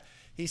surprised.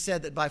 He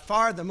said that by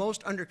far the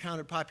most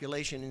undercounted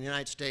population in the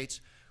United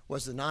States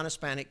was the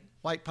non-Hispanic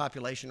white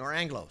population, or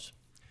Anglos.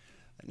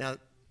 Now,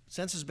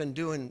 Census has been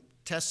doing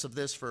tests of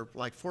this for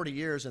like 40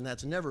 years, and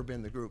that's never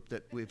been the group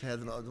that we've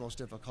had the most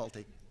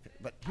difficulty.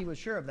 But he was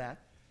sure of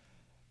that.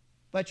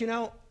 But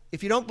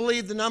if you don't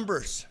believe the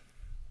numbers,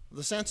 of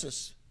the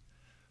census.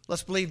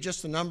 Let's believe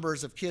just the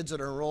numbers of kids that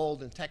are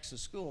enrolled in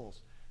Texas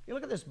schools. You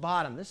look at this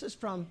bottom. This is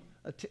from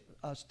a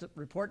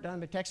report done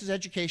by Texas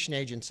Education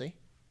Agency.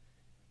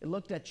 It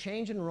looked at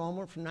change in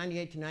enrollment from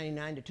 98 to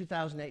 99 to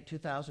 2008,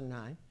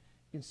 2009. You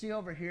can see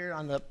over here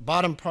on the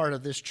bottom part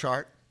of this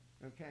chart,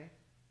 okay,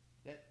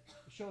 that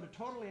showed a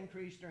total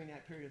increase during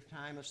that period of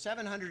time of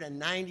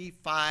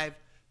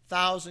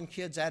 795,000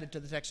 kids added to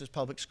the Texas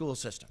public school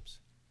systems.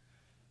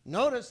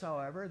 Notice,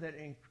 however, that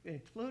it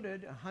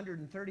included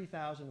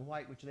 130,000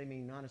 white, which they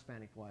mean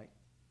non-Hispanic white,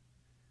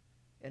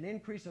 an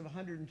increase of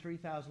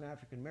 103,000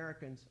 African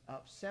Americans,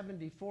 up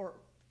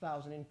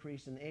 74,000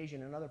 increase in the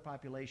Asian and other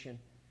population,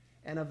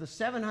 and of the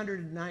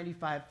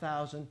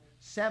 795,000,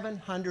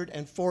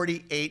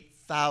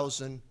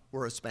 748,000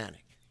 were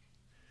Hispanic.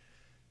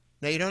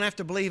 Now, you don't have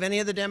to believe any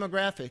of the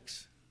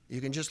demographics.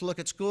 You can just look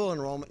at school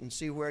enrollment and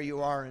see where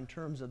you are in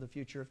terms of the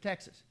future of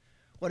Texas.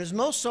 What is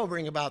most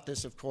sobering about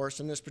this, of course,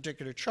 in this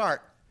particular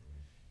chart,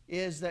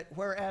 is that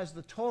whereas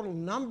the total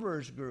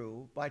numbers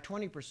grew by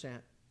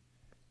 20%,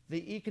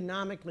 the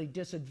economically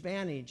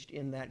disadvantaged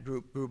in that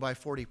group grew by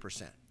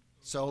 40%.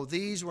 So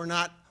these were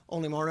not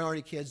only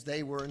minority kids,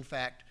 they were, in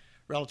fact,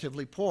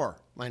 relatively poor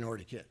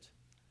minority kids.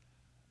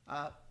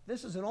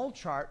 This is an old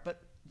chart,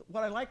 but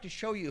what I'd like to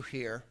show you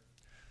here,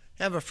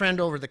 I have a friend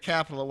over at the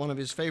Capitol, one of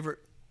his favorite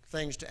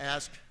things to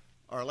ask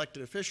our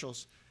elected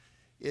officials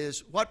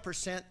is what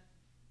percent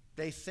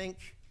they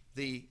think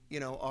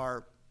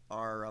are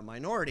a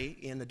minority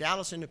in the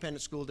Dallas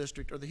Independent School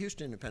District or the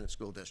Houston Independent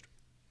School District.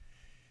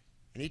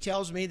 And he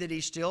tells me that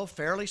he still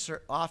fairly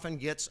often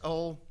gets,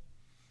 how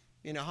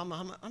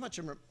much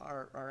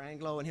are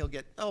Anglo? And he'll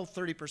get,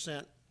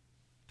 30%,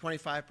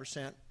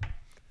 25%.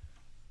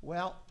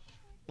 Well,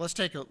 let's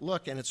take a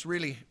look, and it's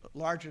really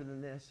larger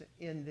than this.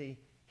 In the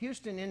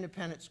Houston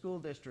Independent School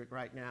District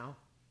right now,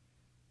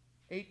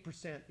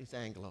 8% is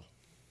Anglo,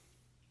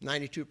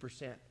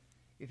 92%.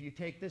 If you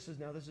take this is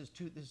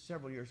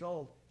several years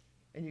old,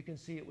 and you can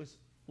see it was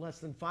less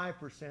than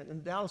 5% in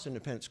the Dallas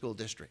Independent School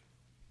District.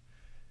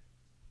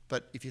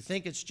 But if you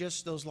think it's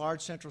just those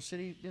large central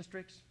city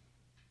districts,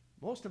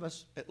 most of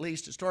us, at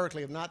least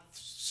historically, have not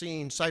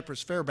seen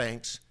Cypress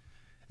Fairbanks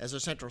as a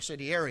central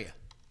city area.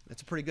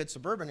 It's a pretty good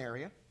suburban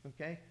area,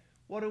 okay?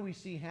 What do we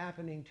see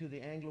happening to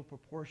the Anglo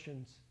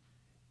proportions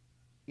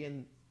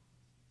in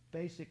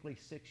basically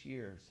 6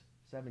 years,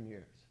 7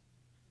 years?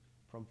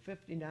 From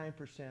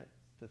 59%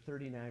 to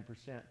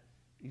 39%.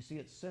 You see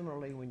it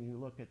similarly when you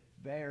look at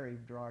very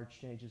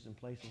large changes in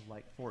places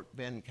like Fort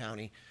Bend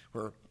County,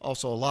 where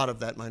also a lot of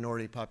that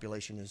minority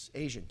population is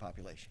Asian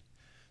population.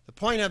 The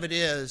point of it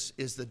is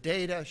the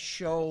data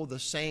show the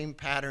same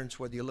patterns,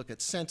 whether you look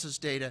at census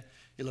data,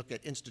 you look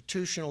at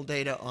institutional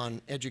data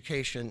on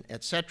education,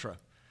 etc.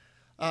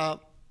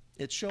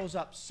 It shows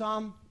up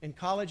some in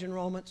college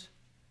enrollments,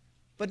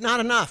 but not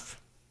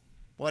enough.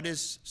 What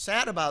is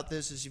sad about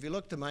this is if you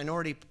look at the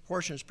minority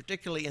proportions,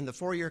 particularly in the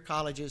four-year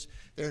colleges,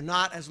 they're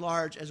not as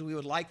large as we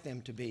would like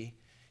them to be,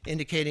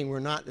 indicating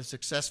we're not as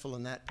successful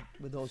in that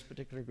with those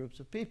particular groups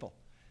of people.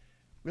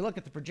 We look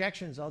at the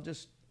projections. I'll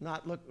just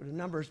not look at the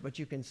numbers, but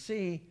you can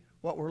see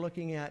what we're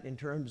looking at in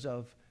terms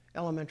of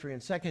elementary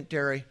and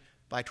secondary.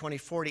 By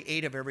 2040,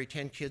 8 of every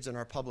 10 kids in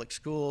our public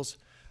schools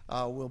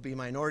will be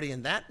minority,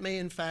 and that may,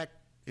 in fact,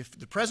 if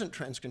the present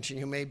trends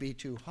continue, may be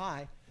too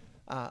high.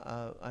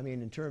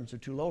 In terms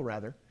of too low,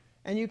 rather.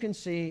 And you can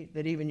see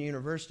that even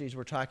universities,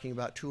 we're talking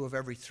about 2 of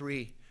every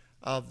 3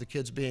 of the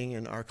kids being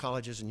in our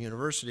colleges and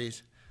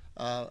universities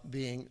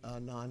being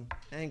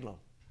non-Anglo.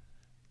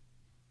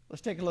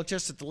 Let's take a look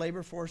just at the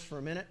labor force for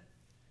a minute.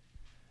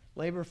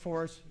 Labor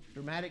force,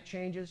 dramatic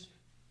changes.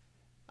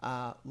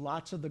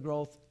 Lots of the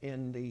growth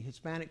in the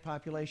Hispanic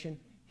population.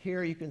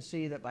 Here you can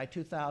see that by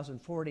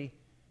 2040,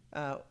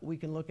 we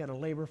can look at a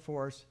labor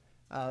force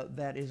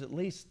that is at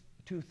least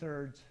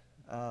 2/3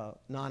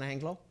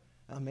 non-Anglo,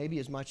 maybe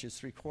as much as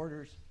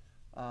 3/4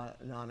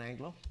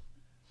 non-Anglo.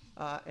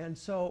 And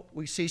so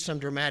we see some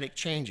dramatic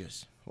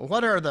changes. Well,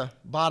 what are the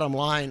bottom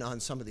line on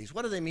some of these?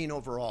 What do they mean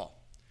overall?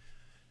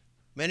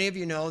 Many of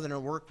you know that in a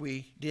work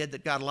we did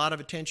that got a lot of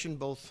attention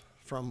both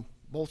from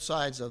both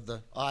sides of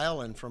the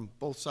aisle and from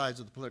both sides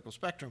of the political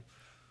spectrum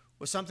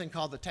was something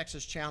called the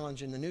Texas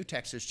Challenge and the New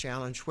Texas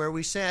Challenge, where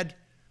we said,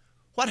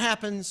 what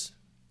happens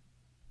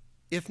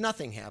if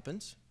nothing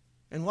happens?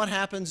 And what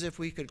happens if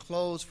we could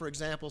close, for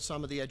example,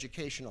 some of the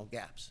educational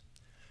gaps?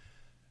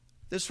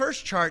 This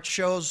first chart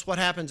shows what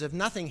happens if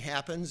nothing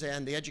happens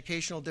and the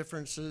educational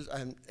differences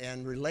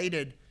and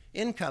related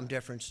income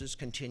differences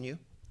continue.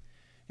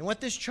 And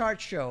what this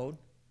chart showed,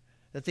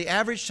 that the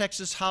average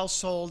Texas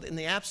household, in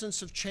the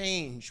absence of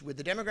change, with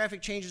the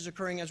demographic changes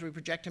occurring as we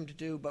project them to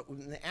do, but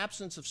in the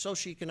absence of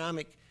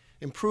socioeconomic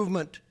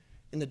improvement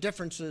in the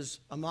differences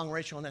among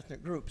racial and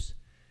ethnic groups,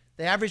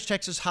 the average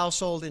Texas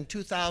household in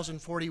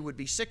 2040 would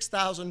be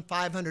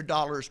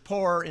 $6,500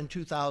 poorer in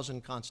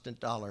 2000 constant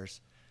dollars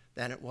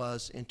than it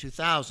was in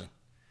 2000.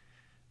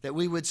 That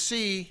we would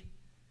see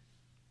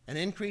an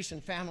increase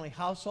in family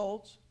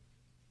households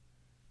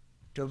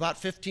to about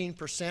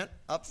 15%,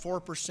 up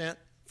 4%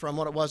 from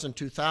what it was in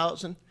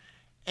 2000,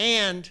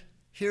 And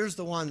here's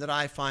the one that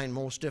I find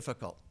most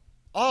difficult.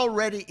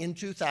 Already in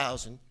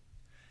 2000,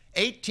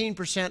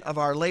 18% of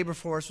our labor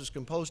force was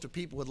composed of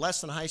people with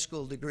less than a high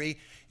school degree,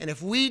 and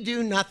if we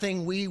do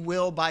nothing, we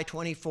will, by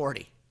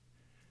 2040,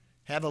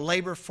 have a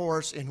labor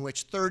force in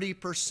which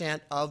 30%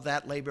 of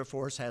that labor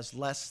force has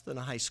less than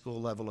a high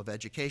school level of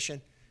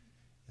education.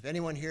 If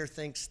anyone here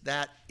thinks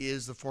that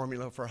is the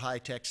formula for a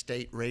high-tech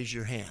state, raise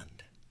your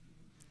hand.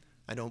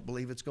 I don't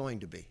believe it's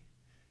going to be.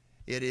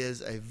 It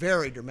is a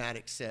very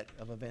dramatic set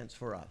of events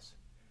for us.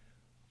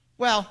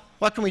 Well,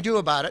 what can we do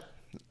about it?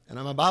 And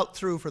I'm about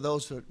through for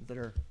those that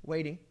are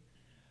waiting.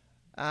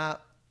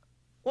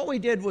 What we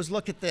did was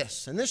look at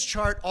this, and this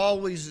chart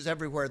always is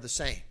everywhere the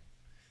same.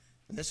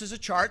 And this is a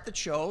chart that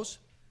shows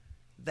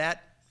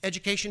that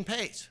education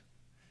pays.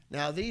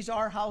 Now, these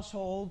are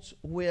households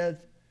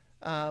with,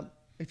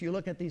 if you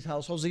look at these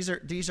households,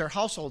 these are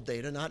household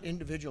data, not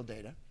individual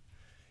data.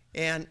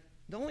 And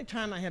the only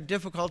time I have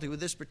difficulty with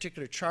this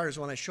particular chart is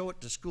when I show it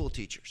to school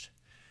teachers.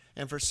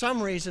 And for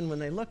some reason, when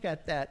they look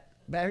at that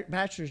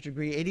bachelor's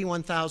degree,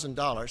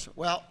 $81,000,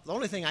 well, the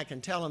only thing I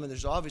can tell them, and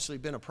there's obviously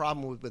been a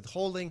problem with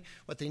withholding,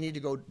 what they need to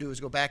go do is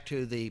go back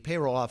to the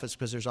payroll office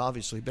because there's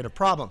obviously been a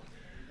problem.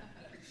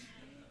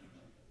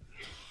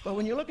 But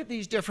when you look at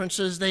these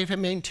differences, they've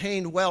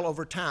maintained well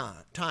over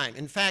time.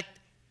 In fact,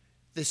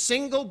 the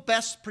single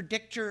best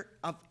predictor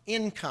of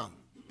income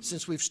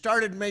since we've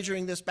started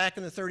measuring this back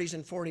in the 30s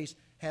and 40s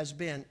has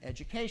been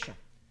education.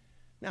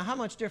 Now, how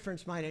much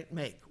difference might it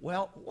make?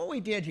 Well, what we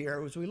did here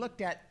was we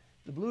looked at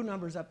the blue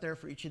numbers up there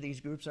for each of these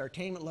groups, our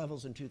attainment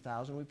levels in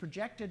 2000. We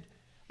projected,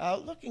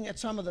 looking at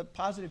some of the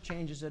positive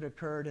changes that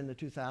occurred in the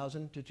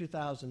 2000 to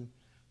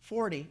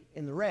 2040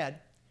 in the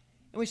red.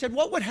 And we said,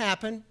 what would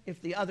happen if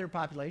the other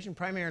population,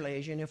 primarily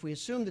Asian, if we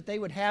assumed that they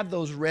would have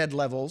those red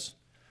levels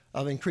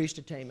of increased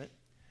attainment?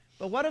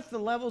 But what if the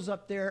levels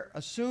up there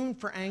assumed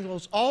for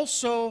Anglos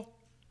also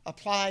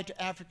apply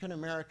to African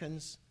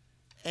Americans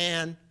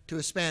and to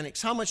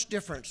Hispanics? How much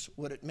difference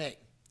would it make?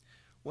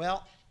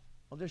 Well,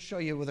 I'll just show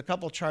you with a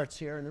couple charts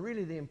here, and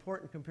really the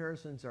important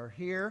comparisons are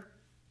here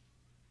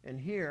and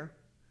here.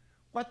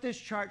 What this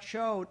chart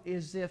showed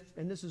is if,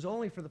 and this is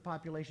only for the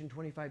population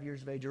 25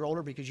 years of age or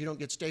older because you don't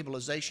get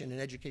stabilization in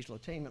educational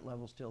attainment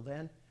levels till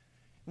then. And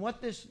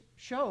what this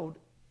showed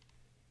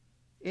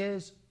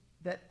is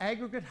that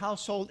aggregate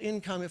household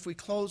income, if we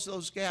close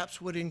those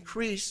gaps, would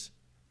increase,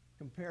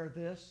 compare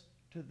this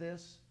to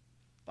this,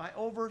 by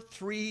over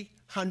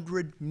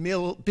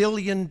 $300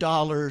 billion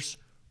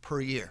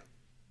per year.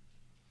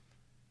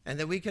 And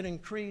that we could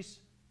increase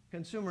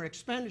consumer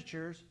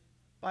expenditures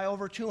by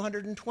over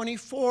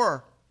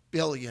 $224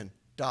 billion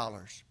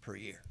per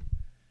year.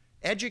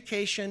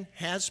 Education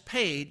has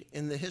paid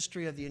in the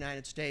history of the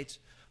United States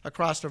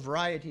across a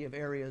variety of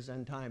areas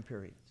and time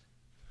periods.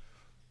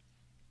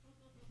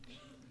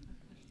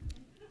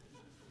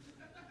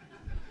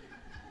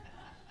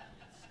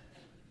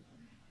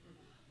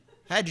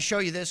 I had to show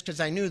you this because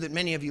I knew that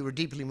many of you were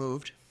deeply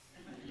moved.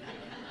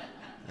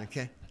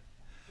 Okay.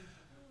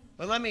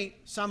 But let me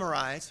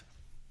summarize.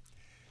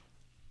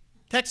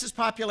 Texas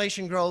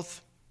population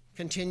growth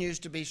continues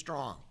to be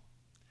strong.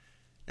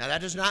 Now,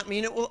 that does not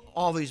mean it will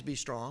always be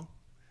strong.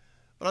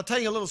 But I'll tell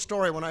you a little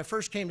story. When I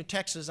first came to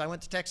Texas, I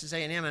went to Texas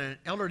A&M, and an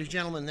elderly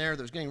gentleman there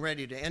that was getting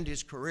ready to end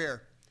his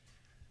career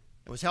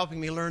and was helping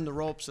me learn the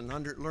ropes and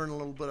learn a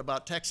little bit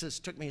about Texas,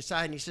 took me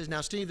aside, and he says, now,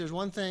 Steve, there's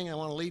one thing I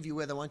want to leave you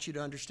with I want you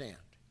to understand.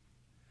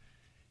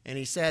 And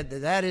he said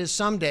that is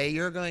someday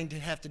you're going to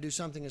have to do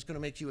something that's going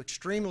to make you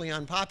extremely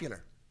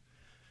unpopular.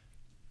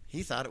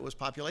 He thought it was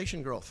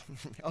population growth.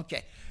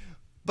 Okay.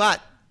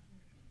 But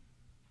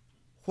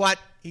what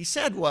he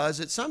said was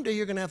that someday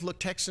you're going to have to look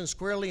Texans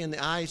squarely in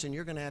the eyes and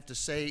you're going to have to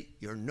say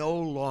you're no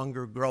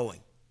longer growing.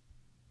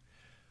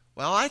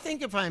 Well, I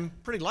think if I'm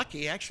pretty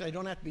lucky, actually I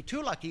don't have to be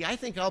too lucky, I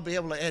think I'll be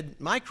able to end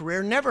my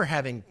career never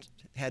having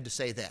had to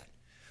say that.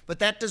 But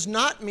that does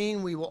not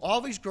mean we will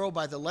always grow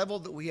by the level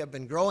that we have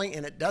been growing,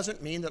 and it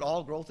doesn't mean that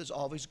all growth is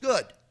always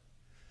good.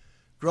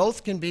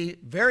 Growth can be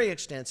very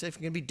extensive,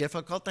 can be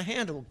difficult to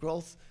handle.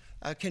 Growth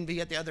can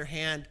be, at the other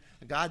hand,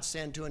 a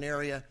godsend to an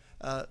area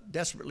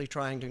desperately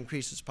trying to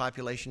increase its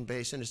population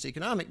base and its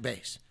economic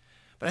base.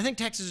 But I think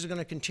Texas is going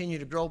to continue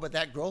to grow, but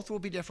that growth will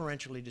be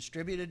differentially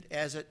distributed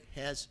as it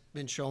has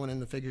been shown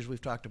in the figures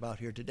we've talked about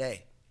here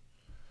today.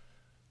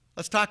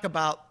 Let's talk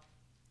about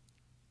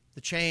the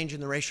change in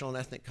the racial and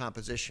ethnic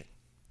composition.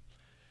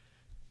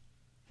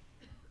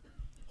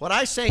 What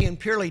I say in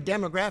purely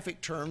demographic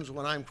terms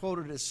when I'm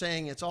quoted as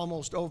saying it's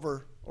almost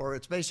over, or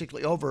it's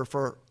basically over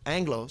for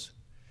Anglos,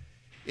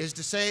 is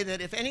to say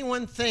that if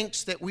anyone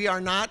thinks that we are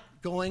not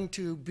going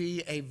to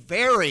be a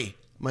very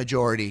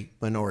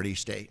majority-minority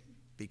state,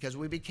 because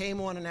we became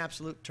one in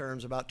absolute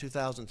terms about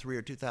 2003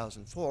 or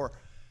 2004,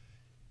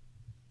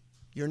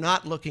 you're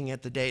not looking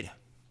at the data.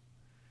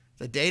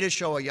 The data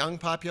show a young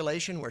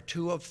population where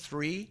 2 of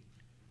 3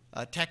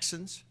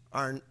 Texans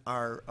are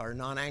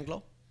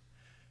non-Anglo.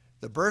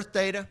 The birth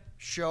data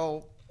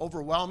show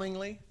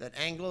overwhelmingly that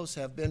Anglos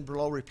have been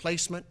below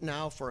replacement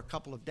now for a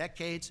couple of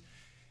decades.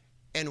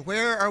 And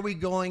where are we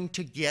going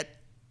to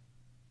get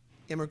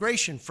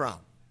immigration from?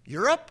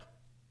 Europe?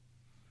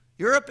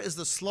 Europe is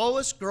the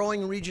slowest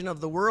growing region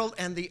of the world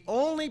and the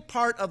only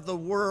part of the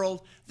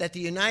world that the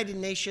United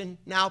Nations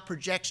now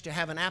projects to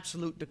have an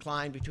absolute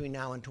decline between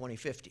now and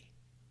 2050.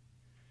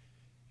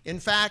 In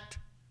fact,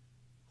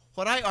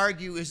 what I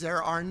argue is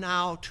there are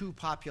now two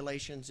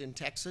populations in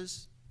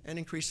Texas and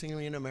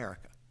increasingly in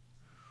America.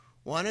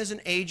 One is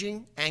an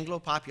aging Anglo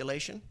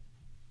population,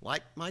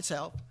 like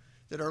myself,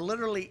 that are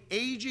literally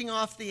aging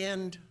off the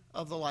end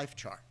of the life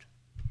chart.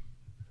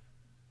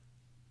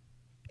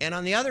 And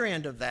on the other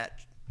end of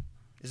that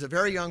is a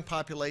very young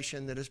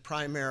population that is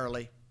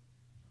primarily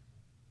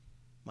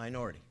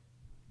minority.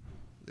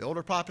 The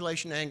older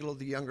population Anglo,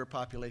 the younger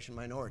population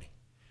minority.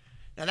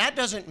 Now that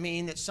doesn't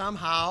mean that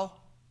somehow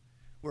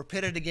we're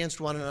pitted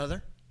against one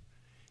another.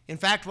 In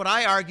fact, what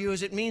I argue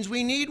is it means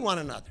we need one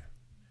another.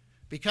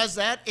 Because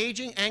that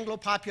aging Anglo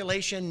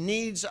population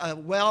needs a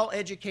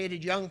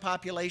well-educated young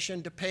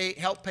population to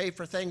help pay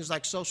for things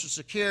like Social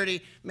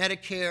Security,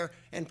 Medicare,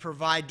 and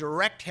provide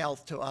direct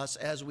health to us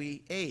as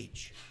we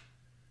age.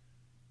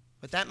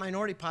 But that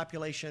minority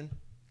population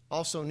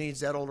also needs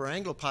that older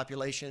Anglo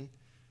population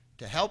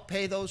to help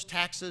pay those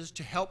taxes,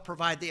 to help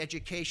provide the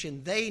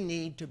education they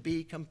need to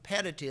be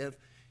competitive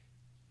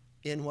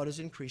in what is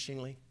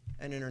increasingly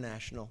an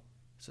international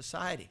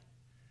society.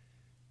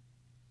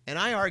 And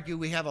I argue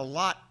we have a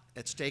lot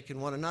at stake in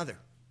one another.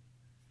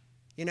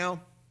 You know,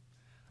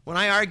 when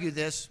I argue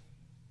this,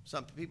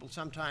 some people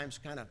sometimes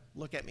kind of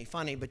look at me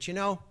funny, but you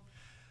know,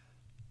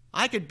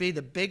 I could be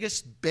the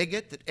biggest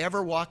bigot that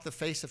ever walked the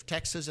face of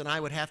Texas, and I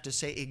would have to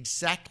say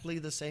exactly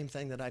the same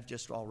thing that I've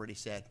just already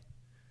said.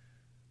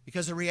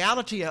 Because the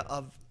reality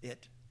of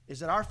it is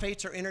that our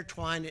fates are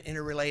intertwined and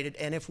interrelated,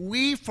 and if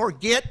we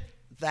forget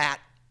that,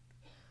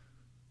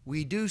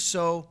 we do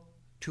so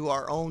to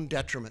our own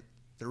detriment.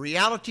 The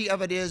reality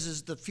of it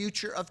is the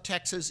future of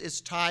Texas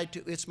is tied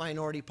to its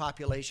minority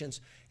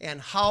populations, and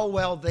how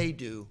well they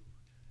do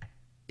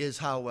is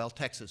how well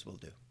Texas will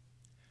do.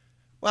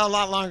 Well, a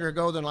lot longer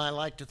ago than I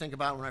like to think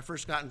about, when I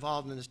first got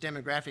involved in this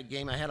demographic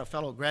game, I had a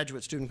fellow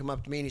graduate student come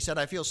up to me and he said,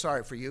 "I feel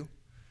sorry for you."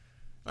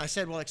 And I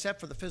said, "Well,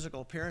 except for the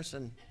physical appearance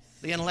and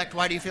the intellect,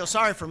 why do you feel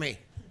sorry for me?"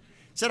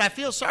 He said, "I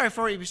feel sorry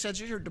for you." He said,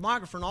 "You're a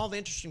demographer and all the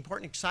interesting,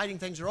 important, exciting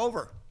things are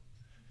over."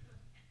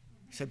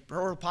 He said,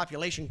 "Rural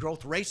population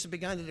growth rates have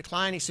begun to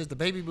decline." He says, "The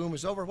baby boom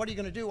is over. What are you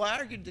going to do?" Well, I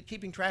argued that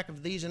keeping track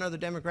of these and other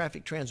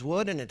demographic trends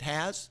would, and it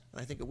has,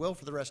 and I think it will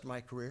for the rest of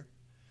my career.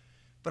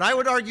 But I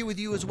would argue with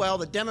you as well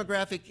that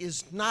demographic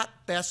is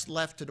not best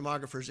left to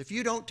demographers. If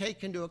you don't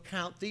take into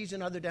account these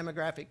and other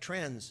demographic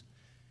trends,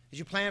 as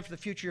you plan for the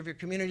future of your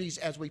communities,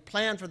 as we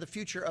plan for the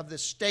future of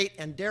this state,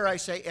 and dare I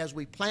say, as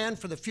we plan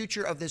for the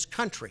future of this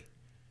country,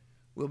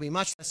 we'll be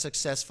much less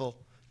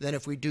successful than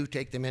if we do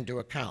take them into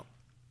account.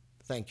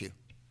 Thank you.